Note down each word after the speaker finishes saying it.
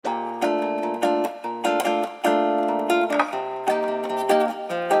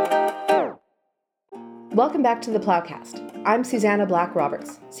Welcome back to the Plowcast. I'm Susannah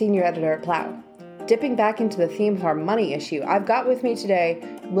Black-Roberts, Senior Editor at Plow. Dipping back into the theme of our money issue, I've got with me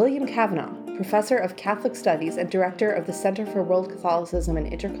today William Cavanaugh, Professor of Catholic Studies and Director of the Center for World Catholicism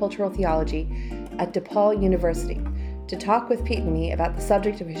and Intercultural Theology at DePaul University, to talk with Pete and me about the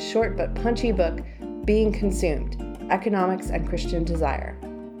subject of his short but punchy book, Being Consumed: Economics and Christian Desire.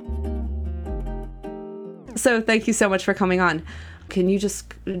 So thank you so much for coming on. Can you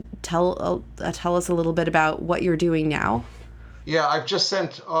just tell us a little bit about what you're doing now? Yeah, I've just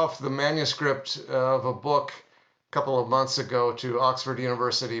sent off the manuscript of a book a couple of months ago to Oxford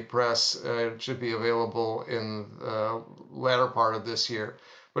University Press. It should be available in the latter part of this year.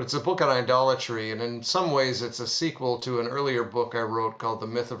 But it's a book on idolatry, and in some ways it's a sequel to an earlier book I wrote called The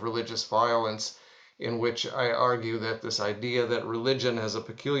Myth of Religious Violence, in which I argue that this idea that religion has a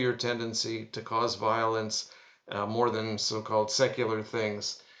peculiar tendency to cause violence more than so-called secular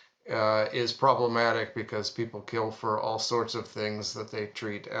things is problematic because people kill for all sorts of things that they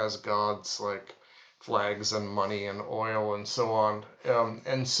treat as gods, like flags and money and oil and so on.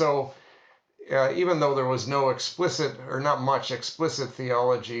 And so even though there was no explicit or not much explicit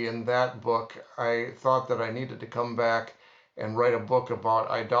theology in that book, I thought that I needed to come back and write a book about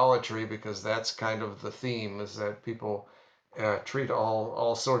idolatry, because that's kind of the theme, is that people treat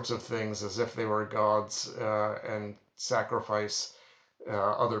all sorts of things as if they were gods and sacrifice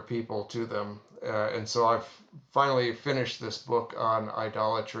other people to them. And so I've finally finished this book on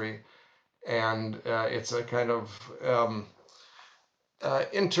idolatry, and it's a kind of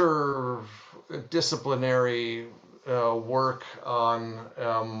interdisciplinary work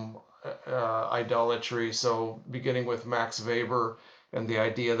on idolatry. So beginning with Max Weber and the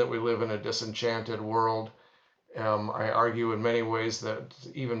idea that we live in a disenchanted world. I argue in many ways that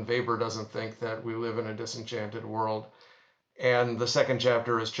even Weber doesn't think that we live in a disenchanted world. And the second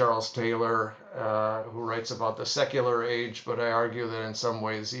chapter is Charles Taylor, who writes about the secular age, but I argue that in some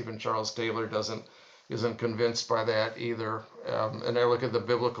ways even Charles Taylor isn't convinced by that either. And I look at the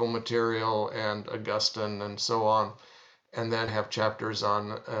biblical material and Augustine and so on, and then have chapters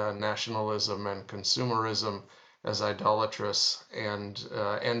on nationalism and consumerism as idolatrous, and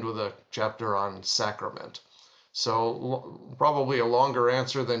end with a chapter on sacrament. So probably a longer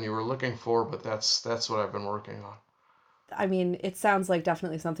answer than you were looking for, but that's what I've been working on. I mean, it sounds like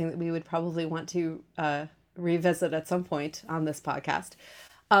definitely something that we would probably want to revisit at some point on this podcast.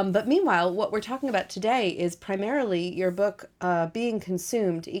 But meanwhile, what we're talking about today is primarily your book, Being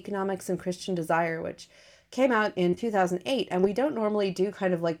Consumed: Economics and Christian Desire, which came out in 2008. And we don't normally do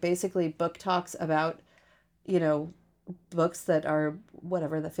kind of like basically book talks about, books that are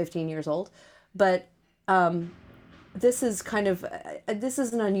whatever, the 15 years old. But this is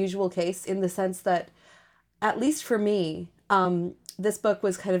an unusual case in the sense that, at least for me, this book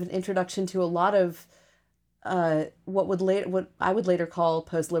was kind of an introduction to a lot of what I would later call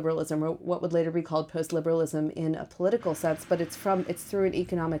post-liberalism, or what would later be called post-liberalism in a political sense, but it's through an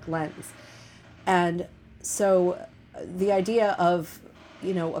economic lens. And so the idea of,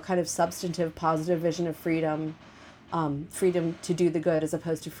 a kind of substantive positive vision of freedom, freedom to do the good as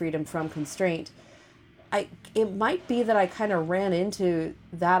opposed to freedom from constraint, it might be that I kind of ran into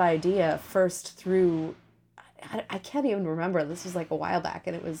that idea first through, I can't even remember, this was like a while back,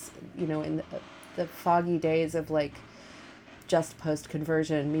 and it was, in the foggy days of like just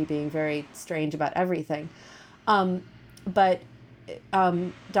post-conversion, me being very strange about everything. But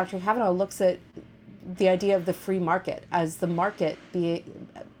Dr. Cavanaugh looks at the idea of the free market as the market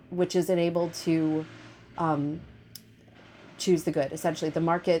which is enabled to choose the good, essentially the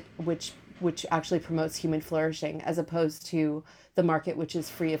market which actually promotes human flourishing, as opposed to the market which is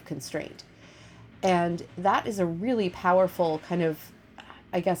free of constraint. And that is a really powerful kind of,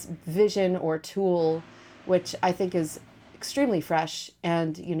 I guess, vision or tool, which I think is extremely fresh.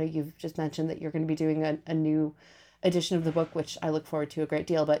 And, you've just mentioned that you're going to be doing a new edition of the book, which I look forward to a great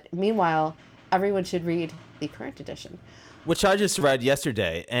deal. But meanwhile, everyone should read the current edition, which I just read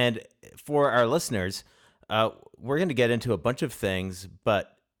yesterday. And for our listeners, we're going to get into a bunch of things,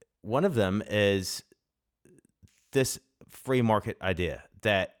 but one of them is this free market idea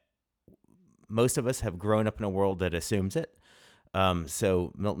that most of us have grown up in a world that assumes it.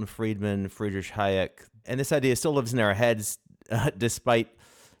 So Milton Friedman, Friedrich Hayek, and this idea still lives in our heads, despite,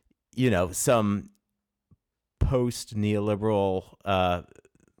 some post-neoliberal,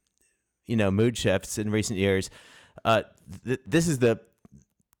 mood shifts in recent years. This is the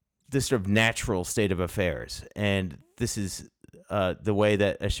sort of natural state of affairs, and this is the way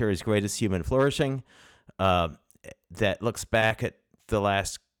that assures greatest human flourishing, that looks back at the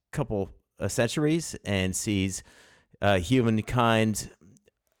last couple centuries and sees humankind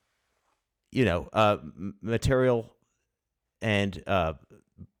material and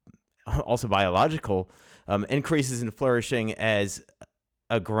also biological increases in flourishing as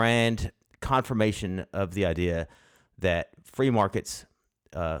a grand confirmation of the idea that free markets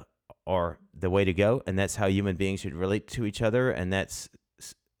are the way to go, and that's how human beings should relate to each other, and that's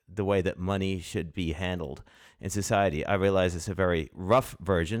the way that money should be handled in society. I realize it's a very rough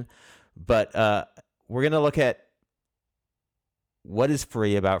version, but we're going to look at what is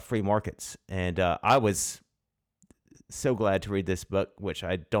free about free markets. And I was so glad to read this book, which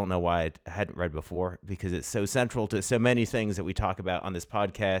I don't know why I hadn't read before, because it's so central to so many things that we talk about on this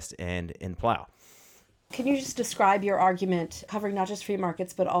podcast and in Plow. Can you just describe your argument, covering not just free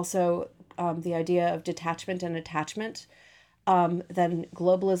markets, but also the idea of detachment and attachment, then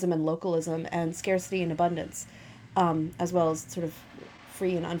globalism and localism, and scarcity and abundance, as well as sort of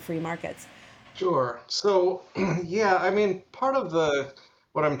free and unfree markets? Sure. So, yeah, I mean, part of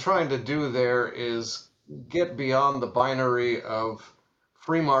what I'm trying to do there is get beyond the binary of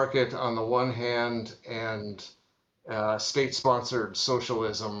free market on the one hand and state-sponsored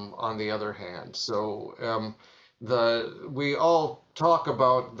socialism on the other hand. So, we all talk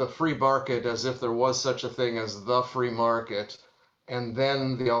about the free market as if there was such a thing as the free market, and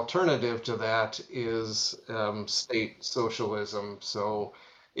then the alternative to that is state socialism. So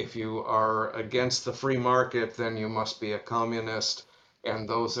if you are against the free market, then you must be a communist. And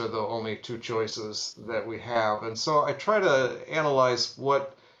those are the only two choices that we have. And so I try to analyze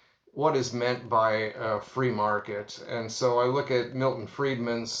what is meant by a free market. And so I look at Milton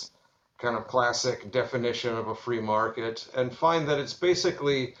Friedman's kind of classic definition of a free market and find that it's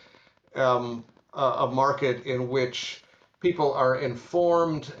basically a market in which people are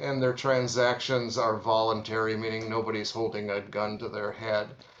informed and their transactions are voluntary, meaning nobody's holding a gun to their head.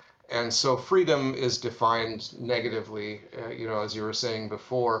 And so freedom is defined negatively, as you were saying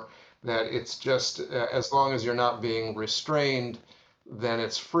before, that it's just as long as you're not being restrained, then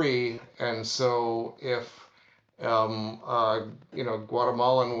it's free. And so if Guatemalan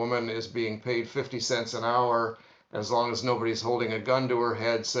woman is being paid 50 cents an hour, as long as nobody's holding a gun to her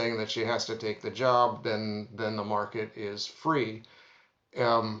head saying that she has to take the job, then the market is free.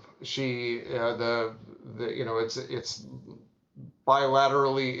 It's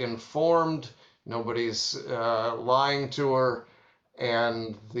bilaterally informed. Nobody's lying to her,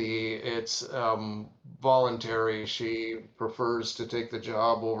 and it's voluntary. She prefers to take the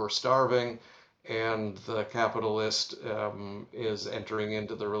job over starving, and the capitalist is entering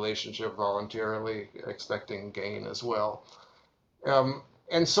into the relationship voluntarily, expecting gain as well.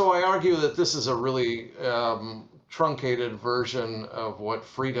 And so I argue that this is a really truncated version of what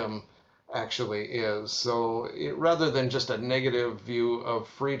freedom actually is. So rather than just a negative view of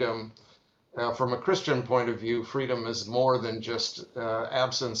freedom, from a Christian point of view, freedom is more than just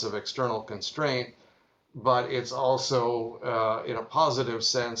absence of external constraint, but it's also, in a positive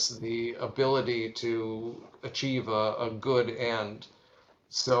sense, the ability to achieve a good end.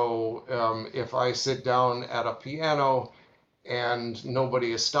 So if I sit down at a piano and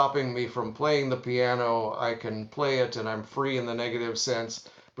nobody is stopping me from playing the piano, I can play it and I'm free in the negative sense.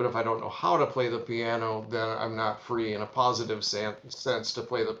 But if I don't know how to play the piano, then I'm not free in a positive sense to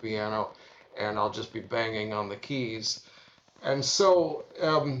play the piano, and I'll just be banging on the keys. And so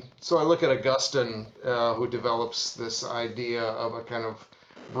I look at Augustine, who develops this idea of a kind of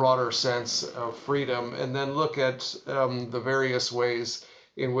broader sense of freedom, and then look at the various ways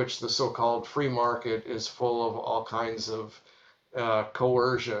in which the so-called free market is full of all kinds of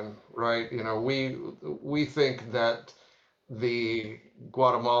coercion, right? We think that the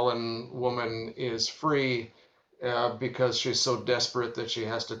Guatemalan woman is free because she's so desperate that she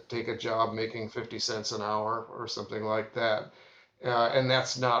has to take a job making 50 cents an hour or something like that. And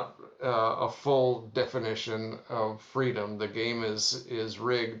that's not a full definition of freedom. The game is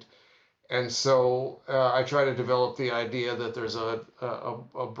rigged. And so I try to develop the idea that there's a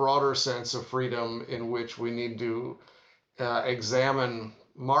broader sense of freedom in which we need to examine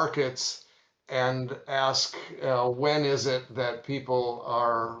markets and ask when is it that people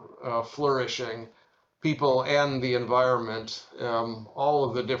are flourishing, people and the environment, all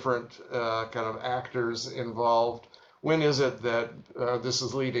of the different kind of actors involved. When is it that this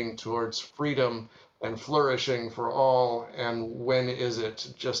is leading towards freedom and flourishing for all, and when is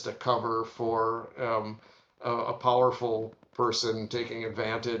it just a cover for a powerful person taking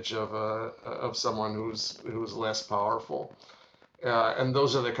advantage of someone who's less powerful? And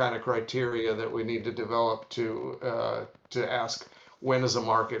those are the kind of criteria that we need to develop to ask, when is a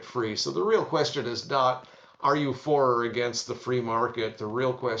market free? So the real question is not, are you for or against the free market? The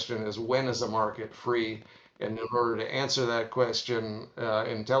real question is, when is a market free? And in order to answer that question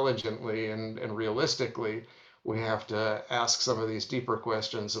intelligently and realistically, we have to ask some of these deeper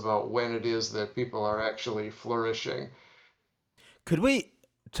questions about when it is that people are actually flourishing. Could we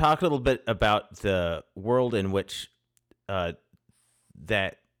talk a little bit about the world in which uh,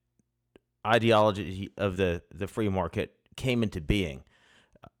 that ideology of the free market came into being?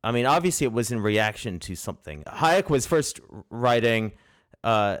 I mean, obviously, it was in reaction to something. Hayek was first writing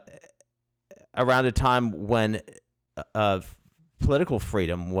uh, around a time when uh, political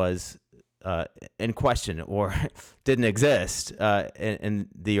freedom was in question or didn't exist in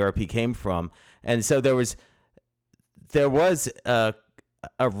the Europe he came from, and so there was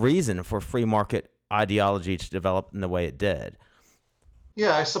a reason for free market ideology to develop in the way it did.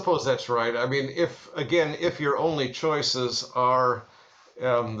 Yeah, I suppose that's right. I mean, if your only choices are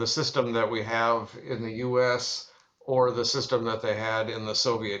the system that we have in the US or the system that they had in the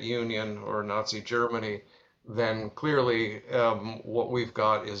Soviet Union or Nazi Germany, then clearly what we've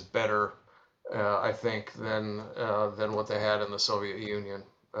got is better, I think, than what they had in the Soviet Union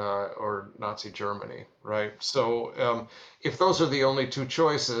or Nazi Germany, right? So if those are the only two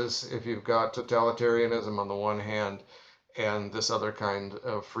choices, if you've got totalitarianism on the one hand and this other kind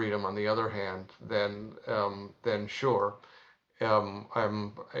of freedom on the other hand, then sure.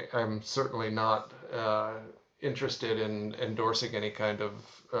 I'm certainly not interested in endorsing any kind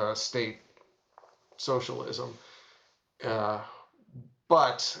of state socialism, uh,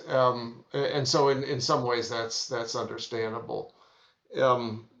 but and so in some ways that's understandable.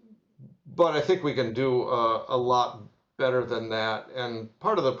 Um, but I think we can do a lot better than that. And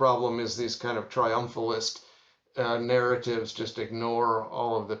part of the problem is these kind of triumphalist narratives just ignore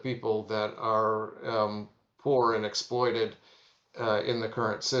all of the people that are poor and exploited in the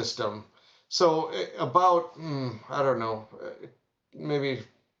current system. So about I don't know, maybe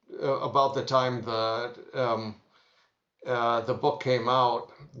about the time the book came out,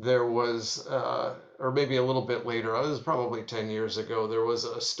 there was, or maybe a little bit later, it was probably 10 years ago, there was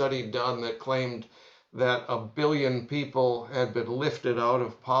a study done that claimed that 1 billion people had been lifted out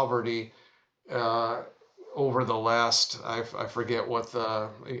of poverty uh, over the last, I forget what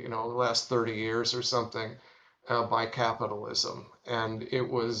last 30 years or something, by capitalism. And it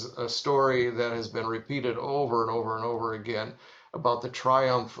was a story that has been repeated over and over and over again about the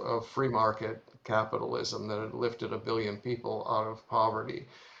triumph of free market capitalism that had lifted 1 billion people out of poverty.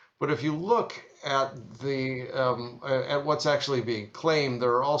 But if you look at what's actually being claimed,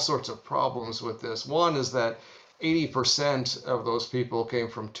 there are all sorts of problems with this. One is that 80% of those people came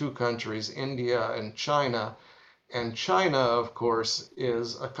from two countries, India and China. And China, of course,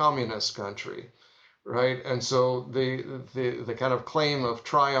 is a communist country, right? And so the kind of claim of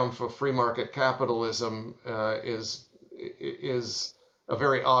triumph of free market capitalism is a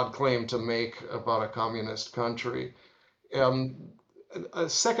very odd claim to make about a communist country. Um, a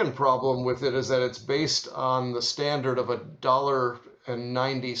second problem with it is that it's based on the standard of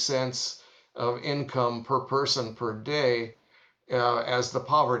 $1.90 of income per person per day as the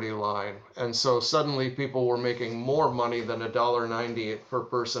poverty line. And so suddenly people were making more money than $1.90 per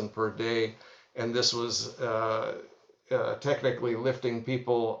person per day. And this was technically lifting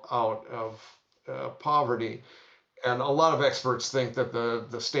people out of poverty. And a lot of experts think that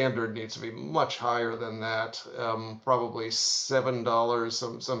the standard needs to be much higher than that, probably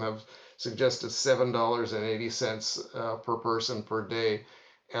 $7. Some have suggested $7.80 per person per day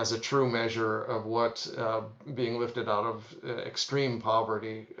as a true measure of what being lifted out of extreme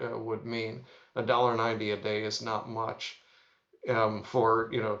poverty would mean. $1.90 a day is not much for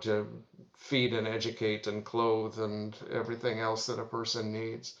to feed and educate and clothe and everything else that a person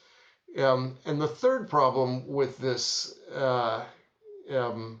needs. And the third problem with this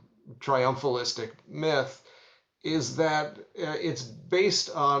um, triumphalistic myth is that it's based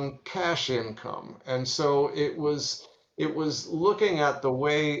on cash income, and so it was looking at the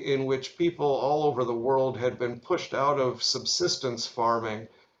way in which people all over the world had been pushed out of subsistence farming,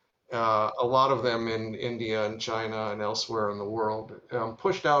 a lot of them in India and China and elsewhere in the world,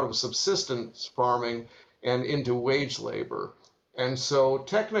 pushed out of subsistence farming and into wage labor. And so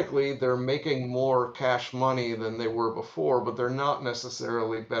technically they're making more cash money than they were before, but they're not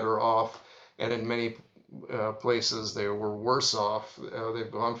necessarily better off. And in many places they were worse off.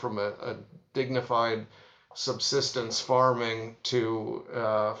 They've gone from a dignified subsistence farming to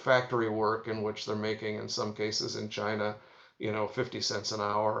factory work in which they're making, in some cases in China, 50 cents an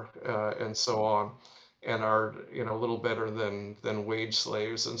hour and so on, and are, a little better than wage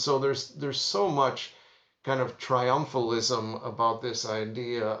slaves. And so there's so much kind of triumphalism about this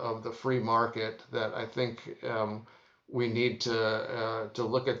idea of the free market that I think we need to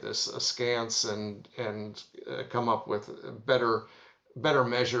look at this askance and come up with better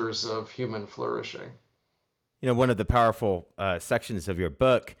measures of human flourishing. One of the powerful sections of your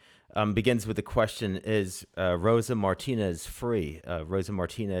book begins with the question: Is Rosa Martinez free? Rosa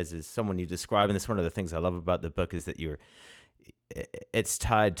Martinez is someone you describe, and it's one of the things I love about the book is that it's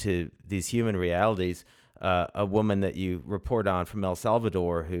tied to these human realities. A woman that you report on from El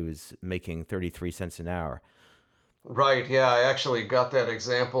Salvador who's making 33 cents an hour. Right. Yeah, I actually got that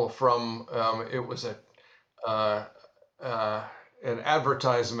example from it was uh, uh, an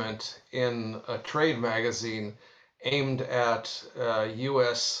advertisement in a trade magazine aimed at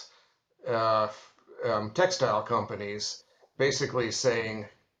U.S. Textile companies, basically saying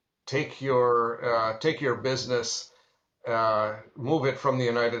take your business, move it from the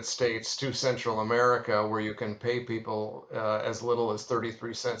United States to Central America, where you can pay people as little as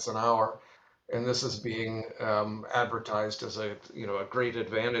 33 cents an hour. And this is being advertised as a great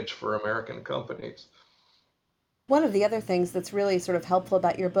advantage for American companies. One of the other things that's really sort of helpful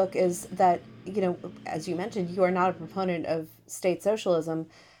about your book is that, as you mentioned, you are not a proponent of state socialism,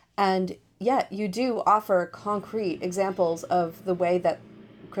 and yet you do offer concrete examples of the way that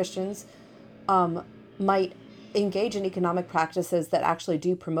Christians might engage in economic practices that actually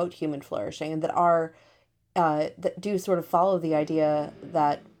do promote human flourishing and that do sort of follow the idea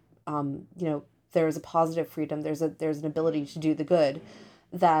that there is a positive freedom, there's an ability to do the good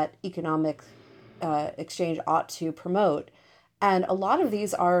that economic exchange ought to promote. And a lot of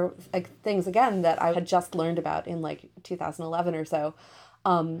these are like things again that I had just learned about in like 2011 or so.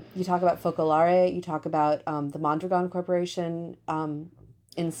 You talk about Focolare, you talk about the Mondragon Corporation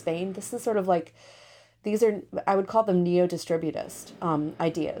in Spain. This is sort of like these are, I would call them neo-distributist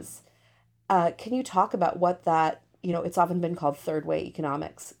ideas. Can you talk about what that, it's often been called third way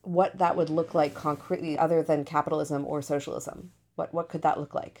economics, what that would look like concretely other than capitalism or socialism? What could that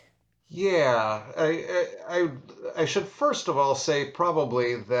look like? Yeah, I should first of all say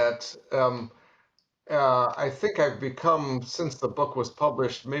probably that I think I've become, since the book was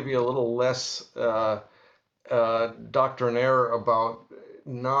published, maybe a little less doctrinaire about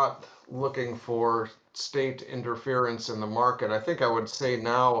not looking for state interference in the market. I think I would say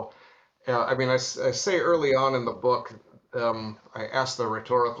now, I mean, I say early on in the book, I ask the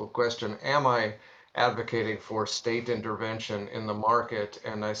rhetorical question, am I advocating for state intervention in the market?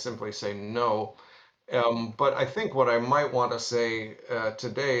 And I simply say no. But I think what I might want to say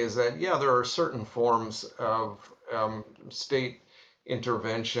today is that, yeah, there are certain forms of state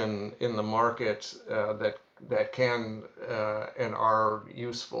intervention in the market that can and are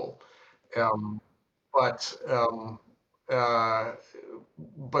useful. Um, but uh,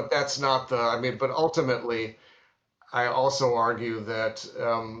 but that's not I mean, but ultimately, I also argue that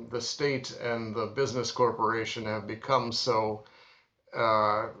the state and the business corporation have become so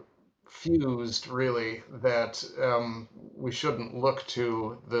uh, fused, really, that we shouldn't look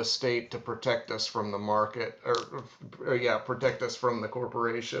to the state to protect us from the market, or yeah, protect us from the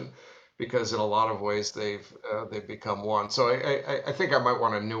corporation, because in a lot of ways they've become one. So I think I might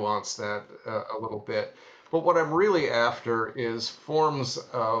want to nuance that a little bit. But what I'm really after is forms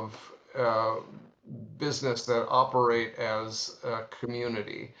of business that operate as a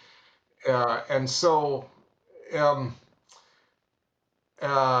community. And so, um,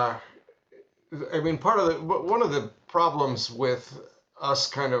 uh, I mean, one of the problems with us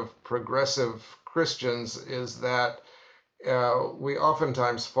kind of progressive Christians is that we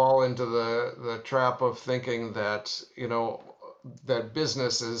oftentimes fall into the trap of thinking that, that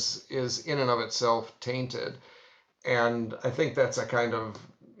business is in and of itself tainted. And I think that's a kind of,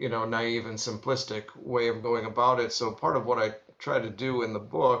 naive and simplistic way of going about it. So part of what I try to do in the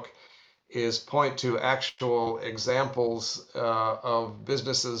book is point to actual examples of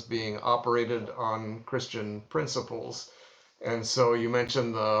businesses being operated on Christian principles. And so you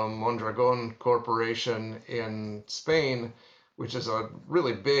mentioned the Mondragon Corporation in Spain, which is a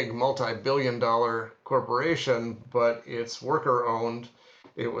really big multi-billion-dollar corporation, but it's worker owned.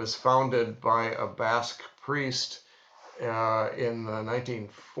 It was founded by a Basque priest in the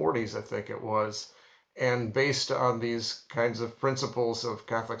 1940s, I think it was. And based on these kinds of principles of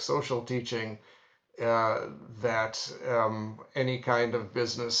Catholic social teaching, uh, that any kind of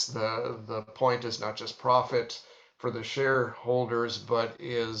business, the point is not just profit for the shareholders, but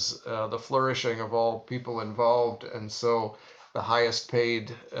is the flourishing of all people involved. And so the highest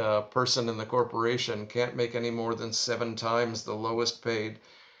paid person in the corporation can't make any more than 7 times the lowest paid.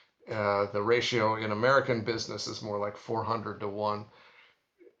 The ratio in American business is more like 400 to 1.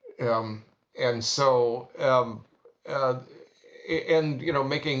 Um, and so, uh, and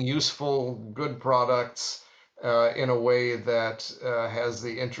making useful, good products in a way that has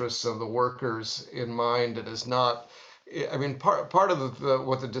the interests of the workers in mind and is not. I mean, part of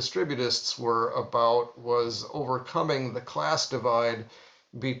what the distributists were about was overcoming the class divide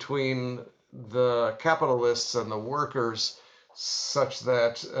between the capitalists and the workers, such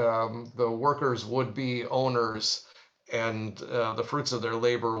that the workers would be owners and the fruits of their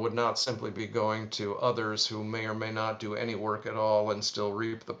labor would not simply be going to others who may or may not do any work at all and still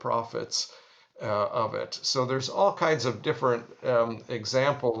reap the profits of it. So there's all kinds of different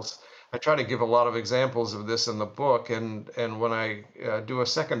examples. I try to give a lot of examples of this in the book, and when I do a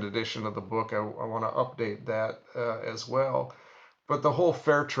second edition of the book, I want to update that as well. But the whole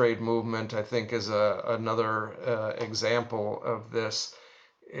fair trade movement, I think, is another example of this.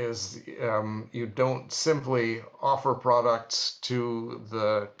 Is you don't simply offer products to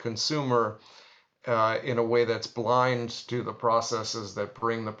the consumer in a way that's blind to the processes that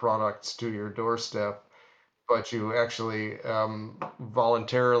bring the products to your doorstep, but you actually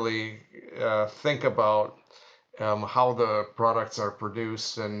voluntarily think about how the products are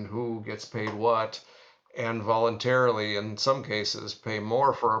produced and who gets paid what, and voluntarily, in some cases, pay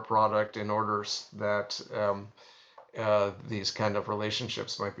more for a product in order that these kind of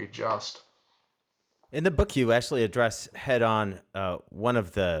relationships might be just. In the book, you actually address head on one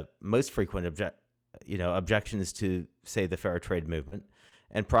of the most frequent objections to, say, the fair trade movement,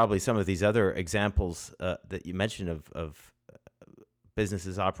 and probably some of these other examples that you mentioned of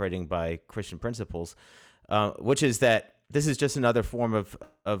businesses operating by Christian principles, which is that this is just another form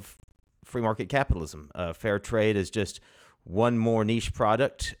of free market capitalism. Fair trade is just one more niche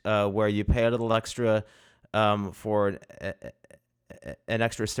product where you pay a little extra for an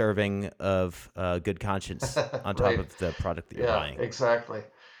extra serving of good conscience on top Right. of the product that you're Yeah, buying. exactly.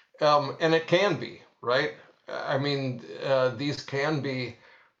 And it can be, right? I mean, these can be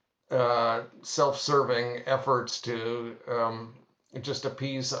self-serving efforts to just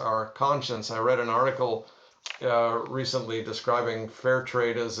appease our conscience. I read an article recently describing fair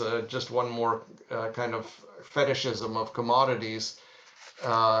trade as just one more kind of fetishism of commodities,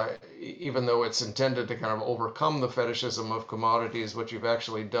 even though it's intended to kind of overcome the fetishism of commodities. What you've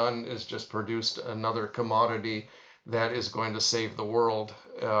actually done is just produced another commodity that is going to save the world.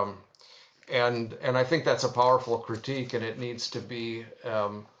 And I think that's a powerful critique, and it needs to be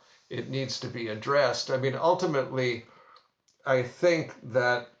addressed. I mean, ultimately, I think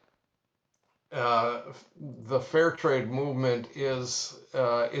that uh, the fair trade movement is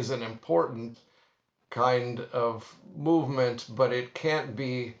an important kind of movement, but it can't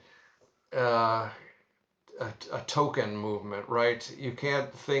be uh, a token movement, right? You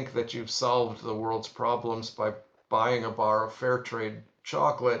can't think that you've solved the world's problems by buying a bar of fair trade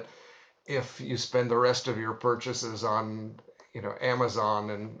chocolate if you spend the rest of your purchases on, Amazon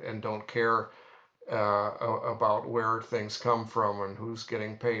and don't care about where things come from and who's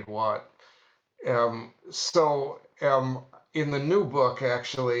getting paid what. So in the new book,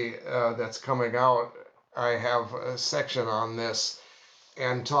 actually, that's coming out, I have a section on this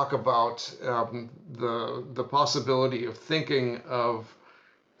and talk about the possibility of thinking of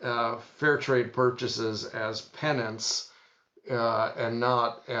fair trade purchases as penance and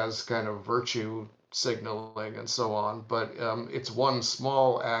not as kind of virtue signaling and so on. But it's one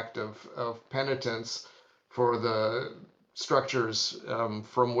small act of penitence for the structures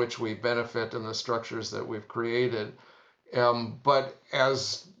from which we benefit and the structures that we've created. But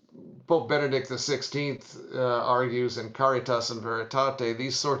as Pope Benedict XVI argues in Caritas and Veritate,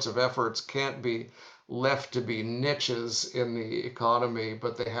 these sorts of efforts can't be left to be niches in the economy,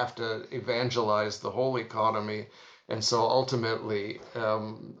 but they have to evangelize the whole economy. And so ultimately,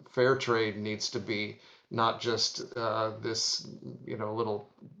 fair trade needs to be not just this, little,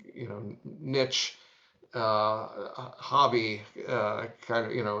 niche hobby, kind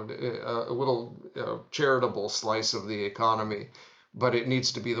of, a little charitable slice of the economy, but it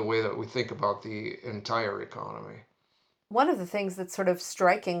needs to be the way that we think about the entire economy. One of the things that's sort of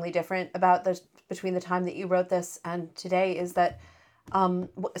strikingly different about this between the time that you wrote this and today is that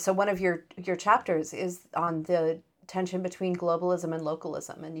so one of your chapters is on the tension between globalism and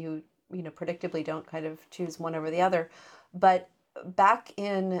localism, and you predictably don't kind of choose one over the other. But back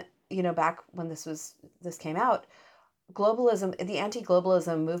in back when this came out, globalism, the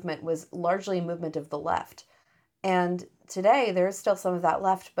anti-globalism movement was largely a movement of the left. And today there is still some of that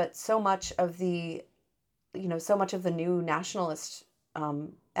left, but so much of the new nationalist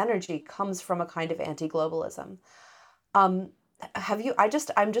energy comes from a kind of anti-globalism. Um, I'm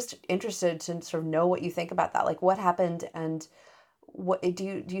just interested to sort of know what you think about that. Like, what happened, and what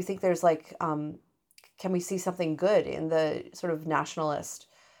do you think there's like, can we see something good in the sort of nationalist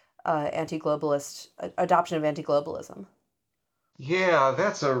anti-globalist adoption of anti-globalism? Yeah,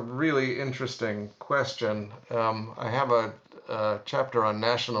 that's a really interesting question. I have a chapter on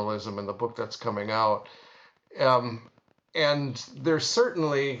nationalism in the book that's coming out. Um, and there's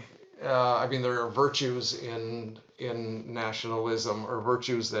certainly, I mean, there are virtues in nationalism, or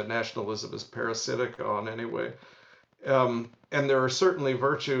virtues that nationalism is parasitic on anyway. And there are certainly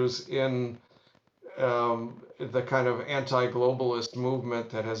virtues in the kind of anti-globalist movement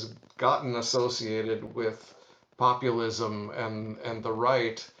that has gotten associated with populism and the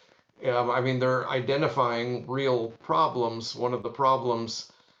right. I mean, they're identifying real problems. One of the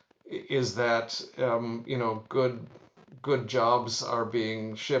problems is that good jobs are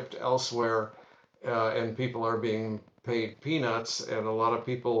being shipped elsewhere, and people are being paid peanuts, and a lot of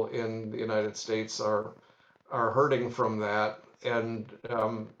people in the United States are hurting from that, and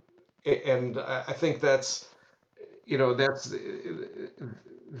I think that's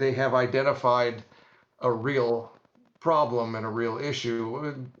they have identified a real problem and a real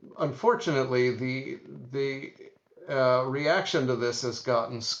issue. Unfortunately, the reaction to this has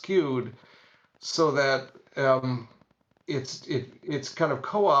gotten skewed so that it's kind of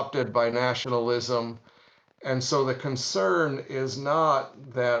co-opted by nationalism, and so the concern is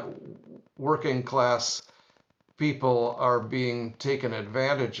not that working class people are being taken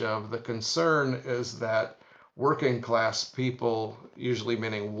advantage of. The concern is that working class people, usually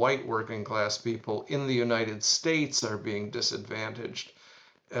meaning white working class people in the United States, are being disadvantaged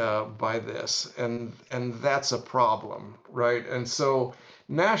by this, and that's a problem, right? And so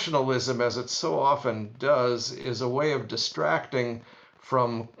nationalism, as it so often does, is a way of distracting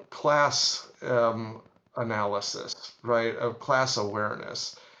from class analysis, right? Of class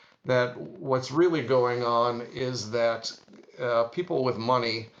awareness. That what's really going on is that people with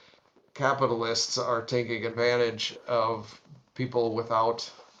money, capitalists, are taking advantage of people without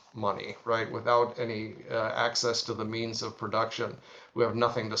money, right? Without any access to the means of production, who have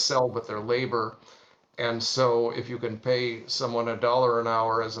nothing to sell but their labor. And so if you can pay someone $1 an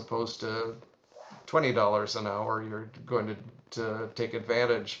hour as opposed to $20 an hour, you're going to take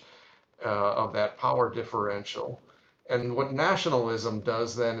advantage of that power differential. And what nationalism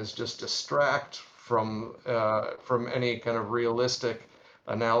does then is just distract from any kind of realistic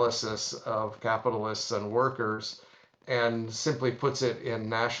analysis of capitalists and workers, and simply puts it in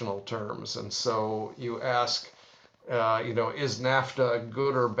national terms. And so you ask, is NAFTA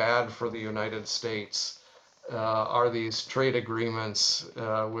good or bad for the United States? Are these trade agreements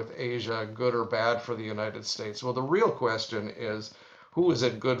with Asia good or bad for the United States? Well, the real question is, who is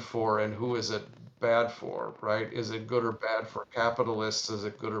it good for and who is it bad for, right? Is it good or bad for capitalists? Is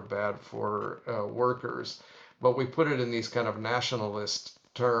it good or bad for workers? But we put it in these kind of nationalist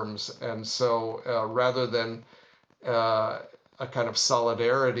terms. And so rather than a kind of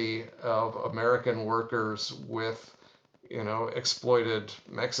solidarity of American workers with, exploited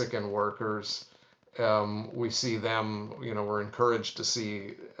Mexican workers, we see them, we're encouraged to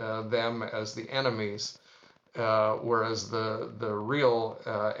see them as the enemies, whereas the real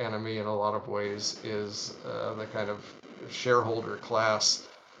enemy in a lot of ways is the kind of shareholder class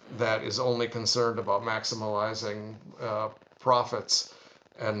that is only concerned about maximizing profits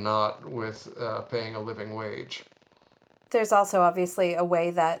and not with paying a living wage. There's also obviously a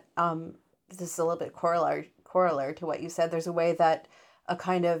way that this is a little bit corollary to what you said. There's a way that a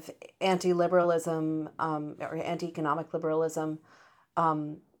kind of anti-liberalism or anti-economic liberalism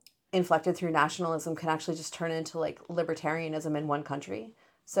inflected through nationalism can actually just turn into like libertarianism in one country.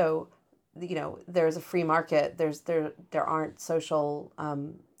 So, there's a free market. There aren't social.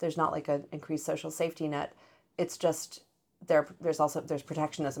 There's not like an increased social safety net. It's just there's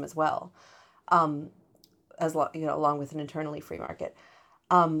protectionism as well, along with an internally free market.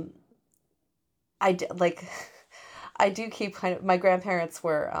 I do keep my grandparents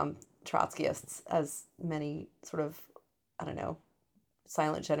were Trotskyists, as many sort of, I don't know,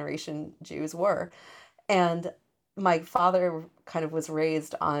 silent generation Jews were. And my father kind of was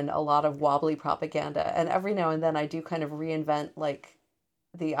raised on a lot of wobbly propaganda. And every now and then I do kind of reinvent like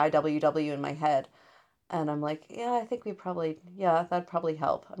the IWW in my head. And I'm like, yeah, I think that'd probably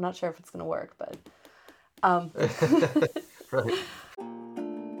help. I'm not sure if it's going to work, but. Right.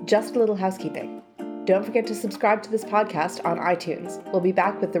 Just a little housekeeping. Don't forget to subscribe to this podcast on iTunes. We'll be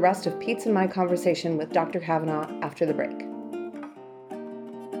back with the rest of Pete's and my conversation with Dr. Cavanaugh after the break.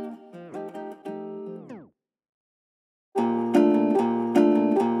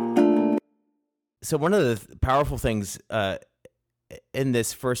 So one of the powerful things in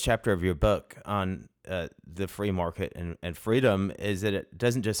this first chapter of your book on the free market and freedom is that it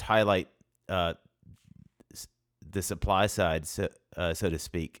doesn't just highlight the supply side, so to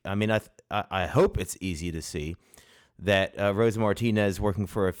speak. I mean, I hope it's easy to see that Rosa Martinez, working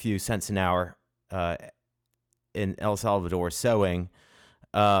for a few cents an hour in El Salvador, sewing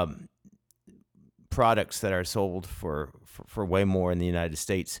products that are sold for way more in the United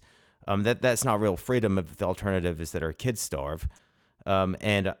States, that's not real freedom if the alternative is that our kids starve.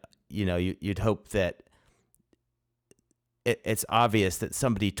 And you'd hope that it's obvious that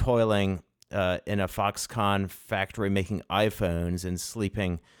somebody toiling in a Foxconn factory making iPhones and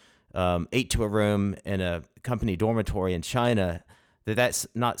sleeping 8 to a room in a company dormitory in China, that's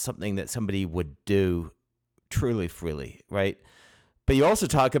not something that somebody would do truly freely, right? But you also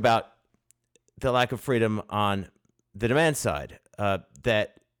talk about the lack of freedom on the demand side,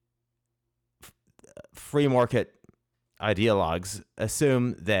 that free market ideologues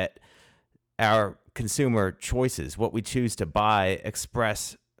assume that our consumer choices, what we choose to buy,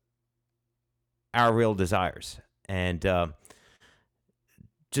 express our real desires, and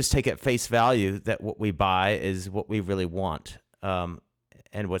just take at face value that what we buy is what we really want,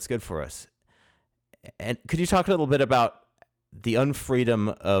 and what's good for us. And could you talk a little bit about the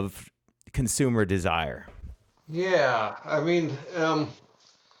unfreedom of consumer desire? Yeah, I mean,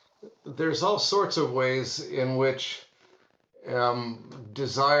 there's all sorts of ways in which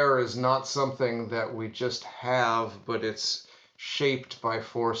desire is not something that we just have, but it's shaped by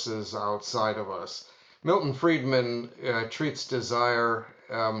forces outside of us. Milton Friedman treats desire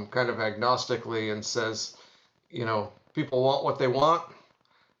kind of agnostically and says, people want what they want,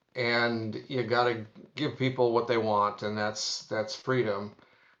 and you got to give people what they want, and that's freedom.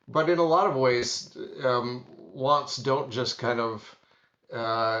 But in a lot of ways, wants don't just kind of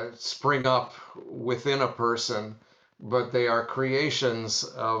spring up within a person, but they are creations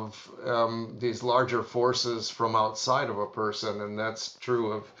of these larger forces from outside of a person, and that's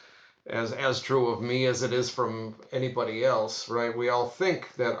true of as true of me as it is from anybody else, right? We all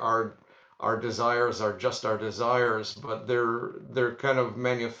think that our desires are just our desires, but they're kind of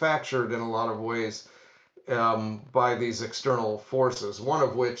manufactured in a lot of ways by these external forces. One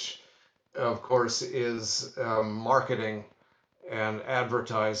of which, of course, is marketing and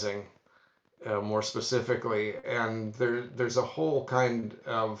advertising, more specifically. And there's a whole kind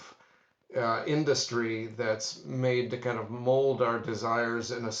of industry that's made to kind of mold our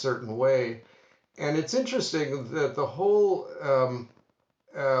desires in a certain way. And it's interesting that the whole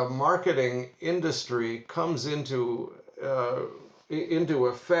marketing industry comes into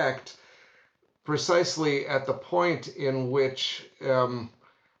effect precisely at the point in which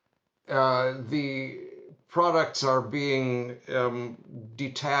the products are being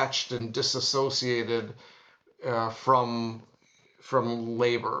detached and disassociated from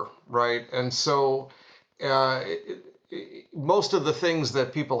labor, right? And so most of the things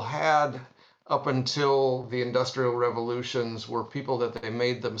that people had up until the Industrial Revolutions were people that they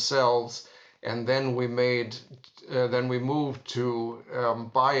made themselves, and then we moved to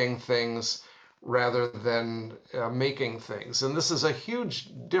buying things rather than making things. And this is a huge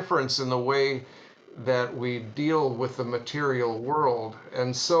difference in the way that we deal with the material world.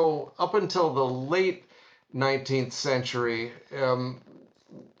 And so up until the late 19th century,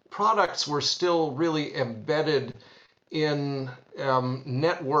 products were still really embedded in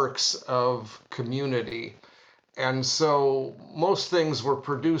networks of community. And so most things were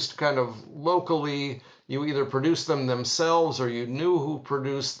produced kind of locally. You either produced them themselves, or you knew who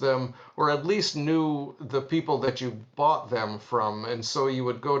produced them, or at least knew the people that you bought them from. And so you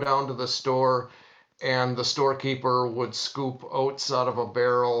would go down to the store, and the storekeeper would scoop oats out of a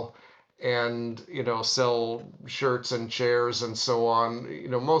barrel and sell shirts and chairs and so on,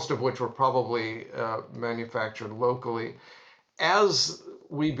 most of which were probably manufactured locally. As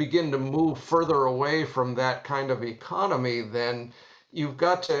we begin to move further away from that kind of economy, then you've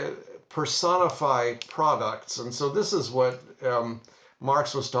got to personify products. And so this is what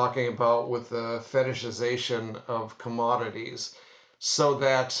Marx was talking about with the fetishization of commodities. So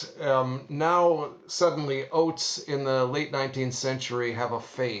that now suddenly oats in the late 19th century have a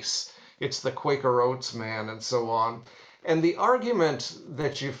face. It's the Quaker Oats man and so on. And the argument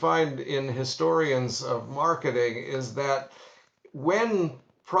that you find in historians of marketing is that when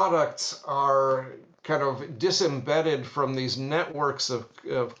products are kind of disembedded from these networks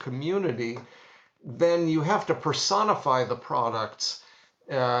of community, then you have to personify the products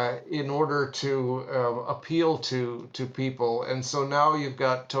in order to appeal to people. And so now you've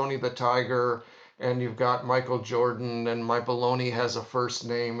got Tony the Tiger, and you've got Michael Jordan, and My Bologna has a first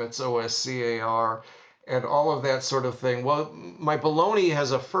name, it's OSCAR, and all of that sort of thing. Well, My Bologna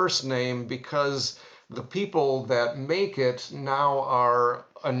has a first name because the people that make it now are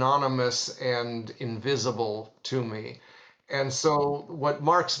anonymous and invisible to me. And so, what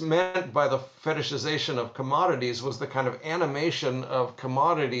Marx meant by the fetishization of commodities was the kind of animation of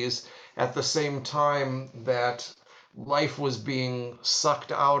commodities at the same time that life was being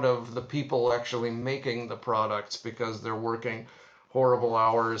sucked out of the people actually making the products because they're working horrible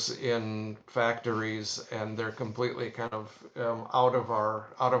hours in factories and they're completely kind of out of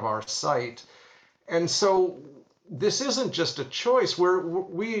our sight. And so this isn't just a choice.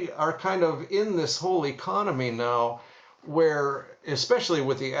 We are kind of in this whole economy now where, especially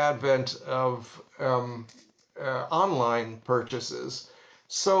with the advent of online purchases,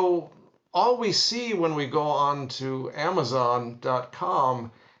 so all we see when we go on to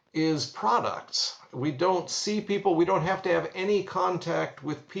Amazon.com is products. We don't see people. We don't have to have any contact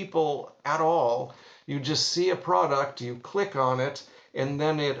with people at all. You just see a product, you click on it, and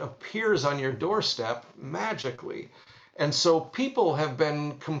then it appears on your doorstep magically. And so people have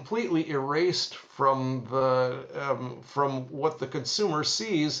been completely erased from from what the consumer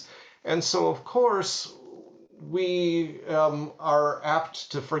sees. And so, of course, we are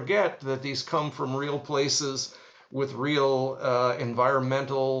apt to forget that these come from real places with real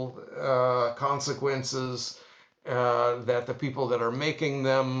environmental consequences, that the people that are making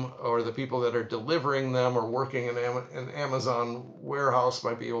them or the people that are delivering them or working in an Amazon warehouse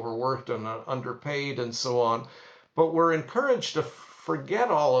might be overworked and underpaid and so on. But we're encouraged to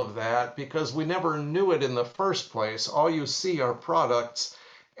forget all of that because we never knew it in the first place. All you see are products,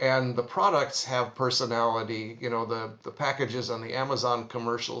 and the products have personality. You know, the packages on the Amazon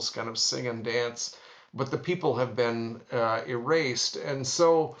commercials kind of sing and dance, but the people have been erased. And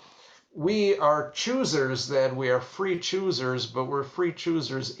so we are choosers, then we are free choosers, but we're free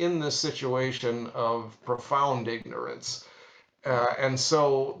choosers in this situation of profound ignorance. And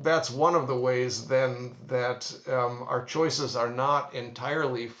so that's one of the ways then that our choices are not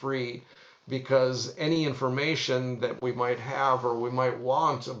entirely free, because any information that we might have or we might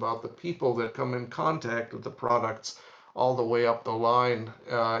want about the people that come in contact with the products all the way up the line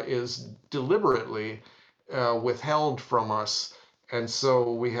is deliberately withheld from us. And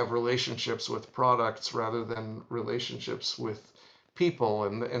so we have relationships with products rather than relationships with people,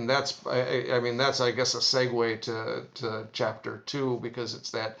 and that's I mean that's I guess a segue to chapter 2, because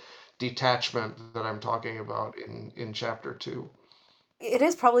it's that detachment that I'm talking about in chapter 2. It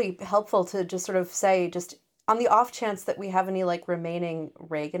is probably helpful to just sort of say, just on the off chance that we have any like remaining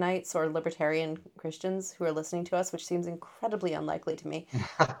Reaganites or libertarian Christians who are listening to us, which seems incredibly unlikely to me,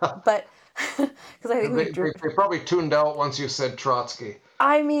 but because I think They probably tuned out once you said Trotsky.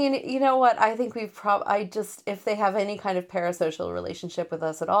 I mean, you know what? I think I just, if they have any kind of parasocial relationship with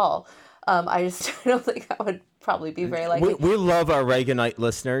us at all, I just don't think that would probably be very likely. We love our Reaganite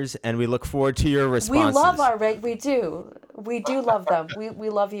listeners, and we look forward to your responses. We love we do love them. We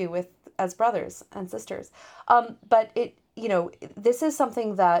love you as brothers and sisters. But this is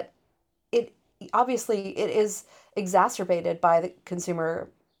something that obviously it is exacerbated by the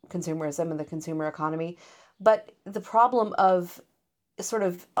consumerism and the consumer economy. But the problem of sort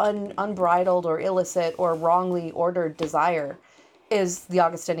of unbridled or illicit or wrongly ordered desire is the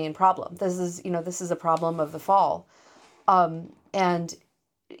Augustinian problem. This is a problem of the fall. And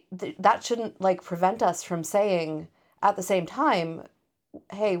that shouldn't like prevent us from saying at the same time,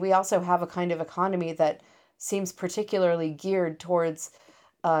 hey, we also have a kind of economy that seems particularly geared towards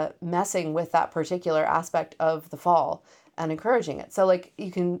messing with that particular aspect of the fall and encouraging it. So like you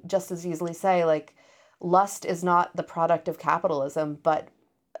can just as easily say like lust is not the product of capitalism,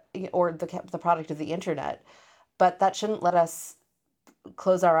 or the product of the internet, but that shouldn't let us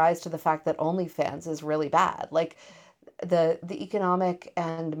close our eyes to the fact that OnlyFans is really bad. Like the economic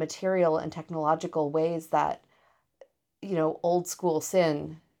and material and technological ways that old school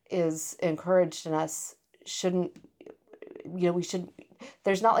sin is encouraged in us shouldn't.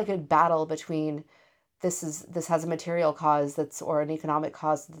 There's not like a battle between this has a material cause or an economic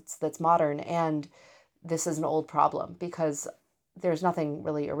cause that's modern, and this is an old problem, because there's nothing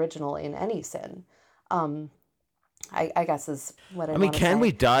really original in any sin. I guess is what I mean. Can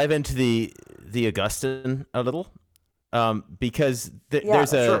we dive into the Augustine a little? Because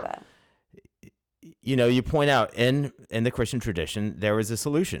there's you point out in the Christian tradition, there is a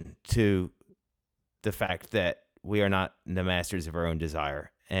solution to the fact that we are not the masters of our own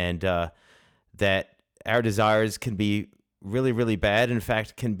desire, and that our desires can be really, really bad. In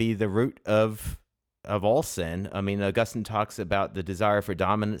fact, can be the root of all sin. I mean, Augustine talks about the desire for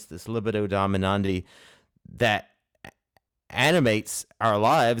dominance, this libido dominandi, that animates our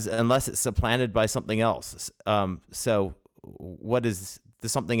lives unless it's supplanted by something else. So what is the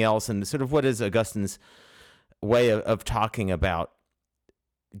something else, and sort of what is Augustine's way of talking about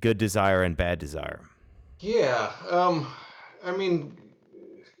good desire and bad desire? Yeah, I mean,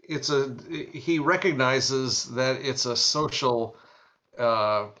 he recognizes that it's a social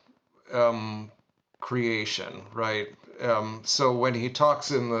uh, um, creation, right? So when he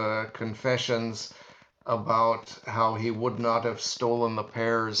talks in the Confessions about how he would not have stolen the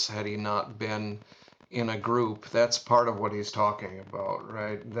pears had he not been in a group, that's part of what he's talking about,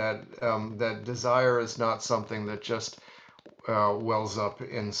 right? That desire is not something that just wells up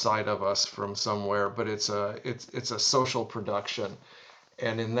inside of us from somewhere, but it's a social production.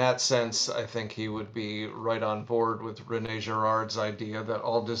 And in that sense, I think he would be right on board with Rene Girard's idea that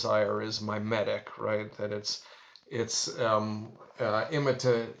all desire is mimetic, right? That it's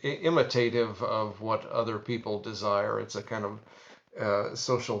imitative of what other people desire. It's a kind of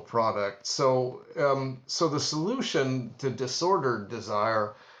social product. So the solution to disordered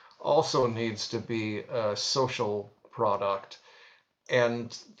desire also needs to be a social product.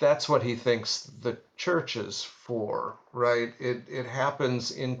 And that's what he thinks the church is for, right? It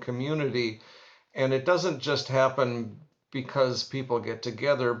happens in community, and it doesn't just happen because people get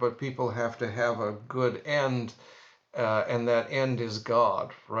together, but people have to have a good end, and that end is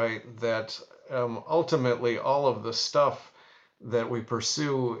God, right? That ultimately all of the stuff that we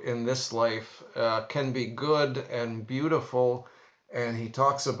pursue in this life can be good and beautiful. And he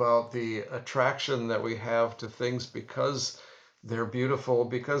talks about the attraction that we have to things because they're beautiful,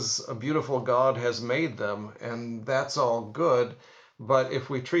 because a beautiful God has made them, and that's all good. But if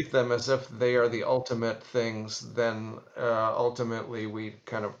we treat them as if they are the ultimate things, then ultimately we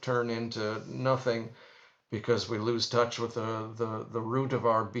kind of turn into nothing because we lose touch with the root of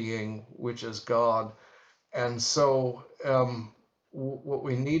our being, which is God. And so, what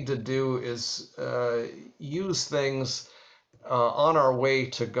we need to do is use things on our way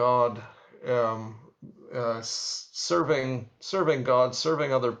to God, um, serving God,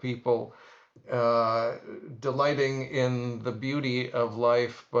 serving other people, uh, delighting in the beauty of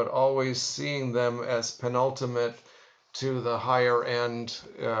life, but always seeing them as penultimate to the higher end,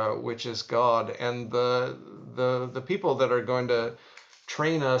 which is God. And the people that are going to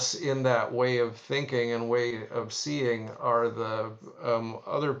train us in that way of thinking and way of seeing are the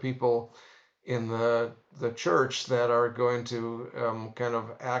other people in the church that are going to kind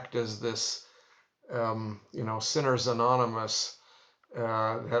of act as this, sinners anonymous,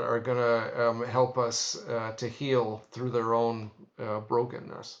 that are going to help us to heal through their own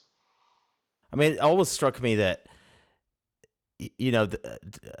brokenness. I mean, it always struck me that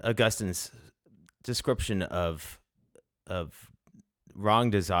Augustine's description of wrong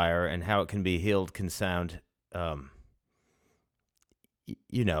desire and how it can be healed can sound, a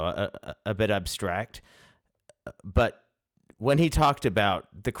bit abstract. But when he talked about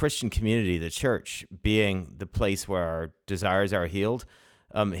the Christian community, the church being the place where our desires are healed,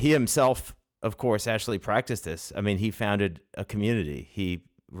 he himself, of course, actually practiced this. I mean, he founded a community. He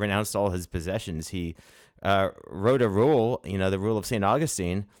renounced all his possessions. He wrote a rule, the rule of Saint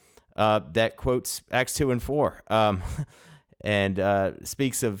Augustine, that quotes Acts 2 and 4, and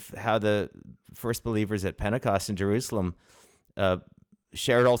speaks of how the first believers at Pentecost in Jerusalem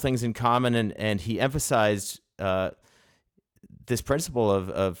shared all things in common, and he emphasized this principle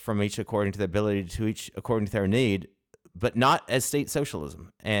of from each according to their ability to each according to their need, but not as state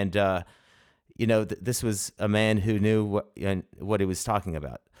socialism. And this was a man who knew what he was talking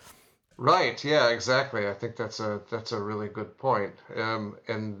about. Right. Yeah. Exactly. I think that's a really good point.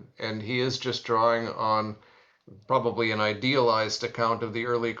 And he is just drawing on probably an idealized account of the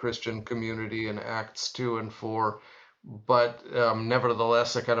early Christian community in Acts 2 and 4, but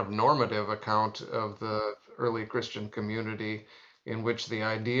nevertheless a kind of normative account of the early Christian community in which the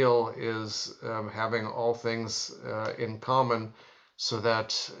ideal is having all things in common so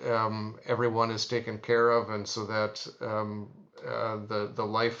that everyone is taken care of, and so that the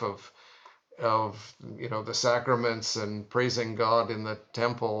life of the sacraments and praising God in the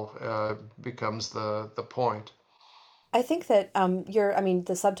temple becomes the point. I think that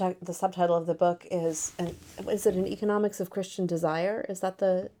the subtitle of the book is it an economics of Christian desire? Is that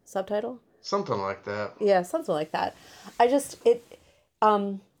the subtitle? Something like that. Yeah, something like that. I just it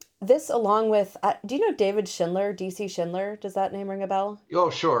this along with do you know David Schindler, DC Schindler? Does that name ring a bell? Oh,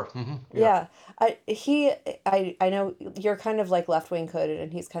 sure. Yeah. Yeah. I know you're kind of like left wing coded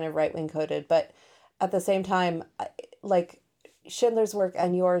and he's kind of right wing coded, but at the same time, like Schindler's work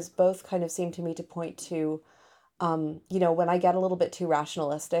and yours both kind of seem to me to point to when I get a little bit too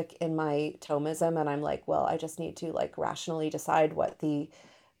rationalistic in my Thomism and I'm like, well, I just need to like rationally decide what the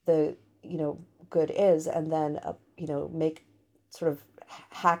good is, and then make sort of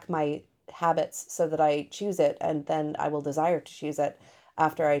hack my habits so that I choose it, and then I will desire to choose it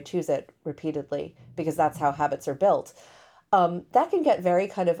after I choose it repeatedly, because that's how habits are built. That can get very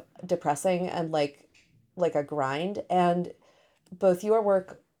kind of depressing and like a grind. And both your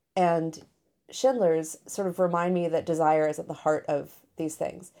work and Schindler's sort of remind me that desire is at the heart of these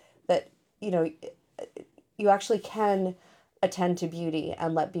things. That, you know, you actually can attend to beauty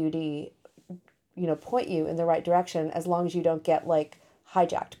and let beauty, point you in the right direction, as long as you don't get like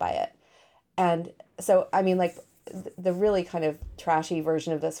hijacked by it. And so, I mean, like, the really kind of trashy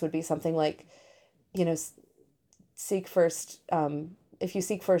version of this would be something like, you know, seek first, if you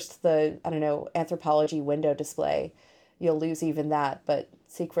seek first the, I don't know, Anthropologie window display, you'll lose even that, but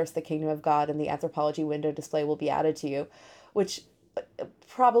seek first the kingdom of God and the Anthropologie window display will be added to you, which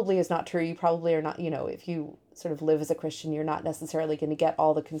probably is not true. You probably are not, if you sort of live as a Christian, you're not necessarily going to get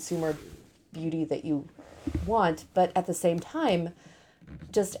all the consumer beauty that you want. But at the same time,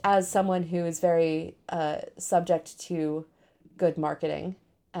 just as someone who is very subject to good marketing,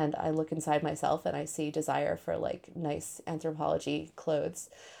 and I look inside myself and I see desire for like nice Anthropologie clothes,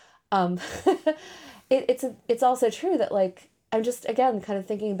 um, it's also true that, like, I'm just again kind of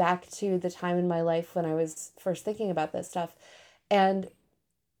thinking back to the time in my life when I was first thinking about this stuff, and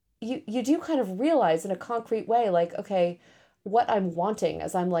you do kind of realize in a concrete way, like, okay, what I'm wanting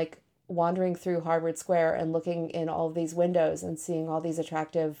as I'm like wandering through Harvard Square and looking in all of these windows and seeing all these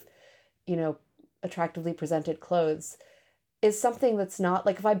attractive, you know, attractively presented clothes, is something that's not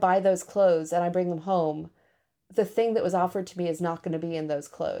like, if I buy those clothes and I bring them home, the thing that was offered to me is not going to be in those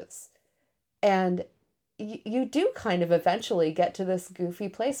clothes. And you do kind of eventually get to this goofy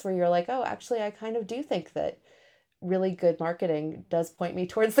place where you're like, oh, actually, I kind of do think that really good marketing does point me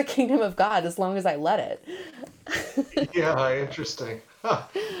towards the kingdom of God, as long as I let it. Yeah, interesting. Huh.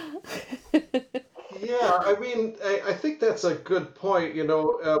 Yeah, I mean, I think that's a good point.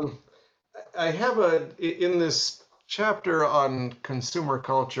 I have in this chapter on consumer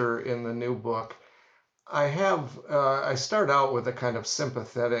culture in the new book, I start out with a kind of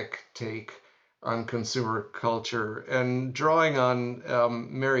sympathetic take on consumer culture and drawing on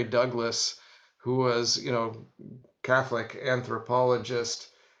Mary Douglas, who was, Catholic anthropologist.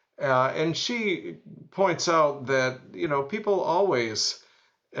 And she points out that, people always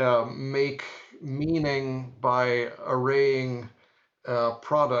make meaning by arraying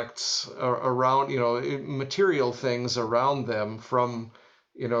products around, material things around them, from,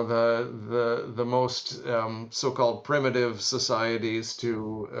 the most so-called primitive societies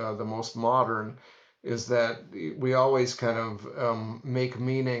to the most modern, is that we always kind of make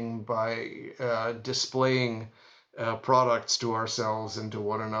meaning by displaying products to ourselves and to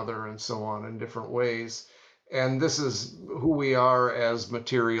one another and so on in different ways. And this is who we are as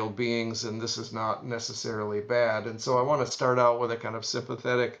material beings, and this is not necessarily bad. And so I want to start out with a kind of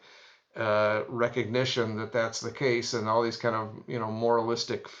sympathetic recognition that that's the case, and all these kind of,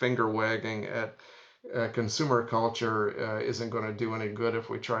 moralistic finger wagging at consumer culture isn't going to do any good if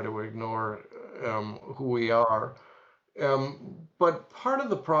we try to ignore who we are. But part of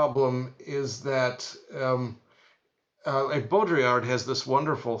the problem is that like Baudrillard has this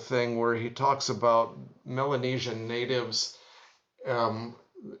wonderful thing where he talks about Melanesian natives um,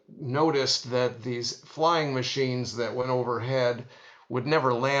 noticed that these flying machines that went overhead would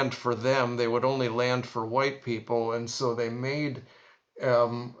never land for them. They would only land for white people. And so they made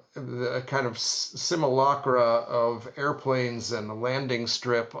a kind of simulacra of airplanes and a landing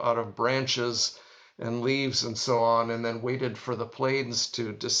strip out of branches and leaves and so on, and then waited for the planes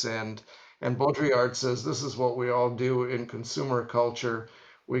to descend. And Baudrillard says this is what we all do in consumer culture.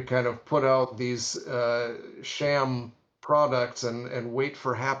 We kind of put out these sham products and wait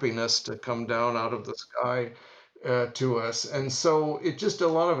for happiness to come down out of the sky to us. And so it just, a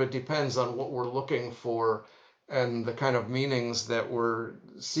lot of it depends on what we're looking for and the kind of meanings that we're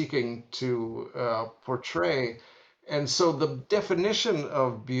seeking to portray. And so the definition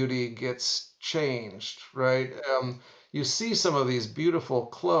of beauty gets changed, right? You see some of these beautiful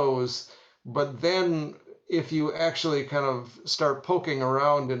clothes, but then if you actually kind of start poking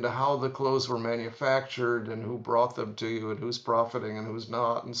around into how the clothes were manufactured and who brought them to you and who's profiting and who's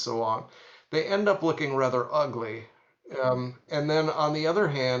not and so on, they end up looking rather ugly. And then on the other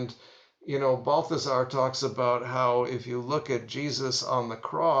hand, Balthasar talks about how if you look at Jesus on the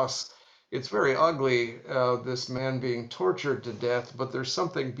cross, it's very ugly, this man being tortured to death, but there's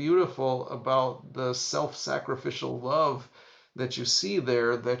something beautiful about the self-sacrificial love that you see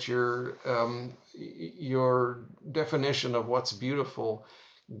there, that your definition of what's beautiful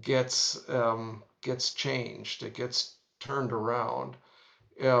gets changed. It gets turned around.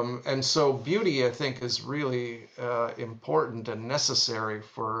 And so beauty, I think, is really important and necessary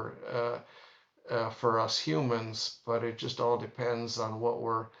for us humans, but it just all depends on what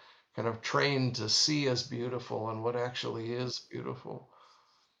we're kind of trained to see as beautiful and what actually is beautiful.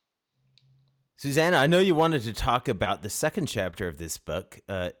 Susannah, I know you wanted to talk about the second chapter of this book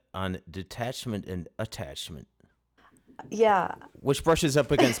on detachment and attachment, Yeah. which brushes up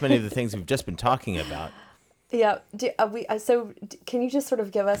against many of the things we've just been talking about. Yeah. Can you just sort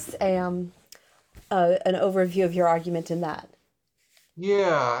of give us an overview of your argument in that?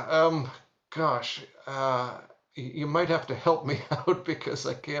 Yeah, gosh, you might have to help me out because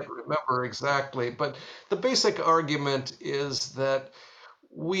I can't remember exactly. But the basic argument is that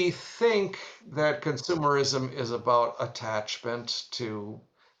we think that consumerism is about attachment to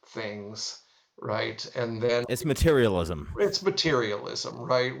things, right? And then It's materialism. it's materialism,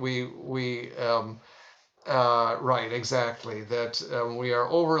 right? Right, exactly. That we are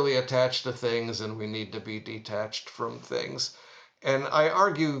overly attached to things and we need to be detached from things. And I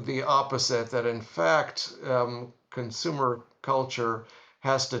argue the opposite, that in fact, consumer culture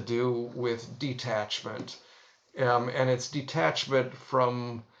has to do with detachment. And it's detachment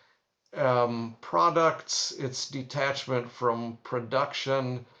from products, it's detachment from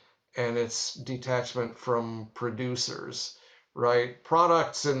production, and it's detachment from producers, right?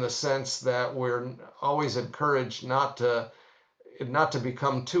 Products in the sense that we're always encouraged not to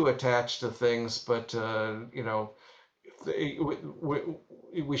become too attached to things, but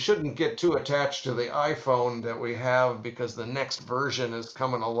we shouldn't get too attached to the iPhone that we have because the next version is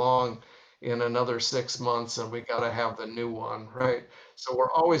coming along in another 6 months and we got to have the new one, right? So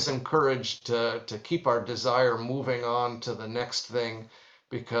we're always encouraged to keep our desire moving on to the next thing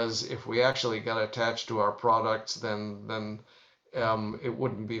because if we actually got attached to our products, then it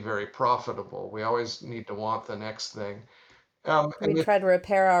wouldn't be very profitable. We always need to want the next thing. We try to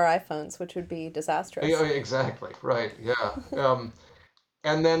repair our iPhones, which would be Yeah, disastrous. exactly, right, yeah.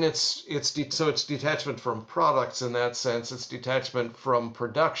 And then so it's detachment from products in that sense. It's detachment from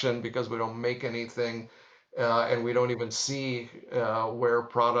production because we don't make anything, and we don't even see where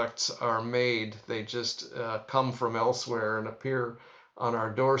products are made. They just come from elsewhere and appear on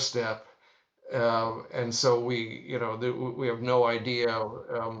our doorstep. And so we have no idea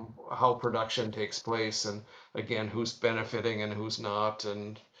how production takes place, and again, who's benefiting and who's not,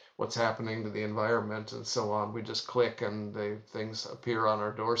 and what's happening to the environment, and so on. We just click, and things appear on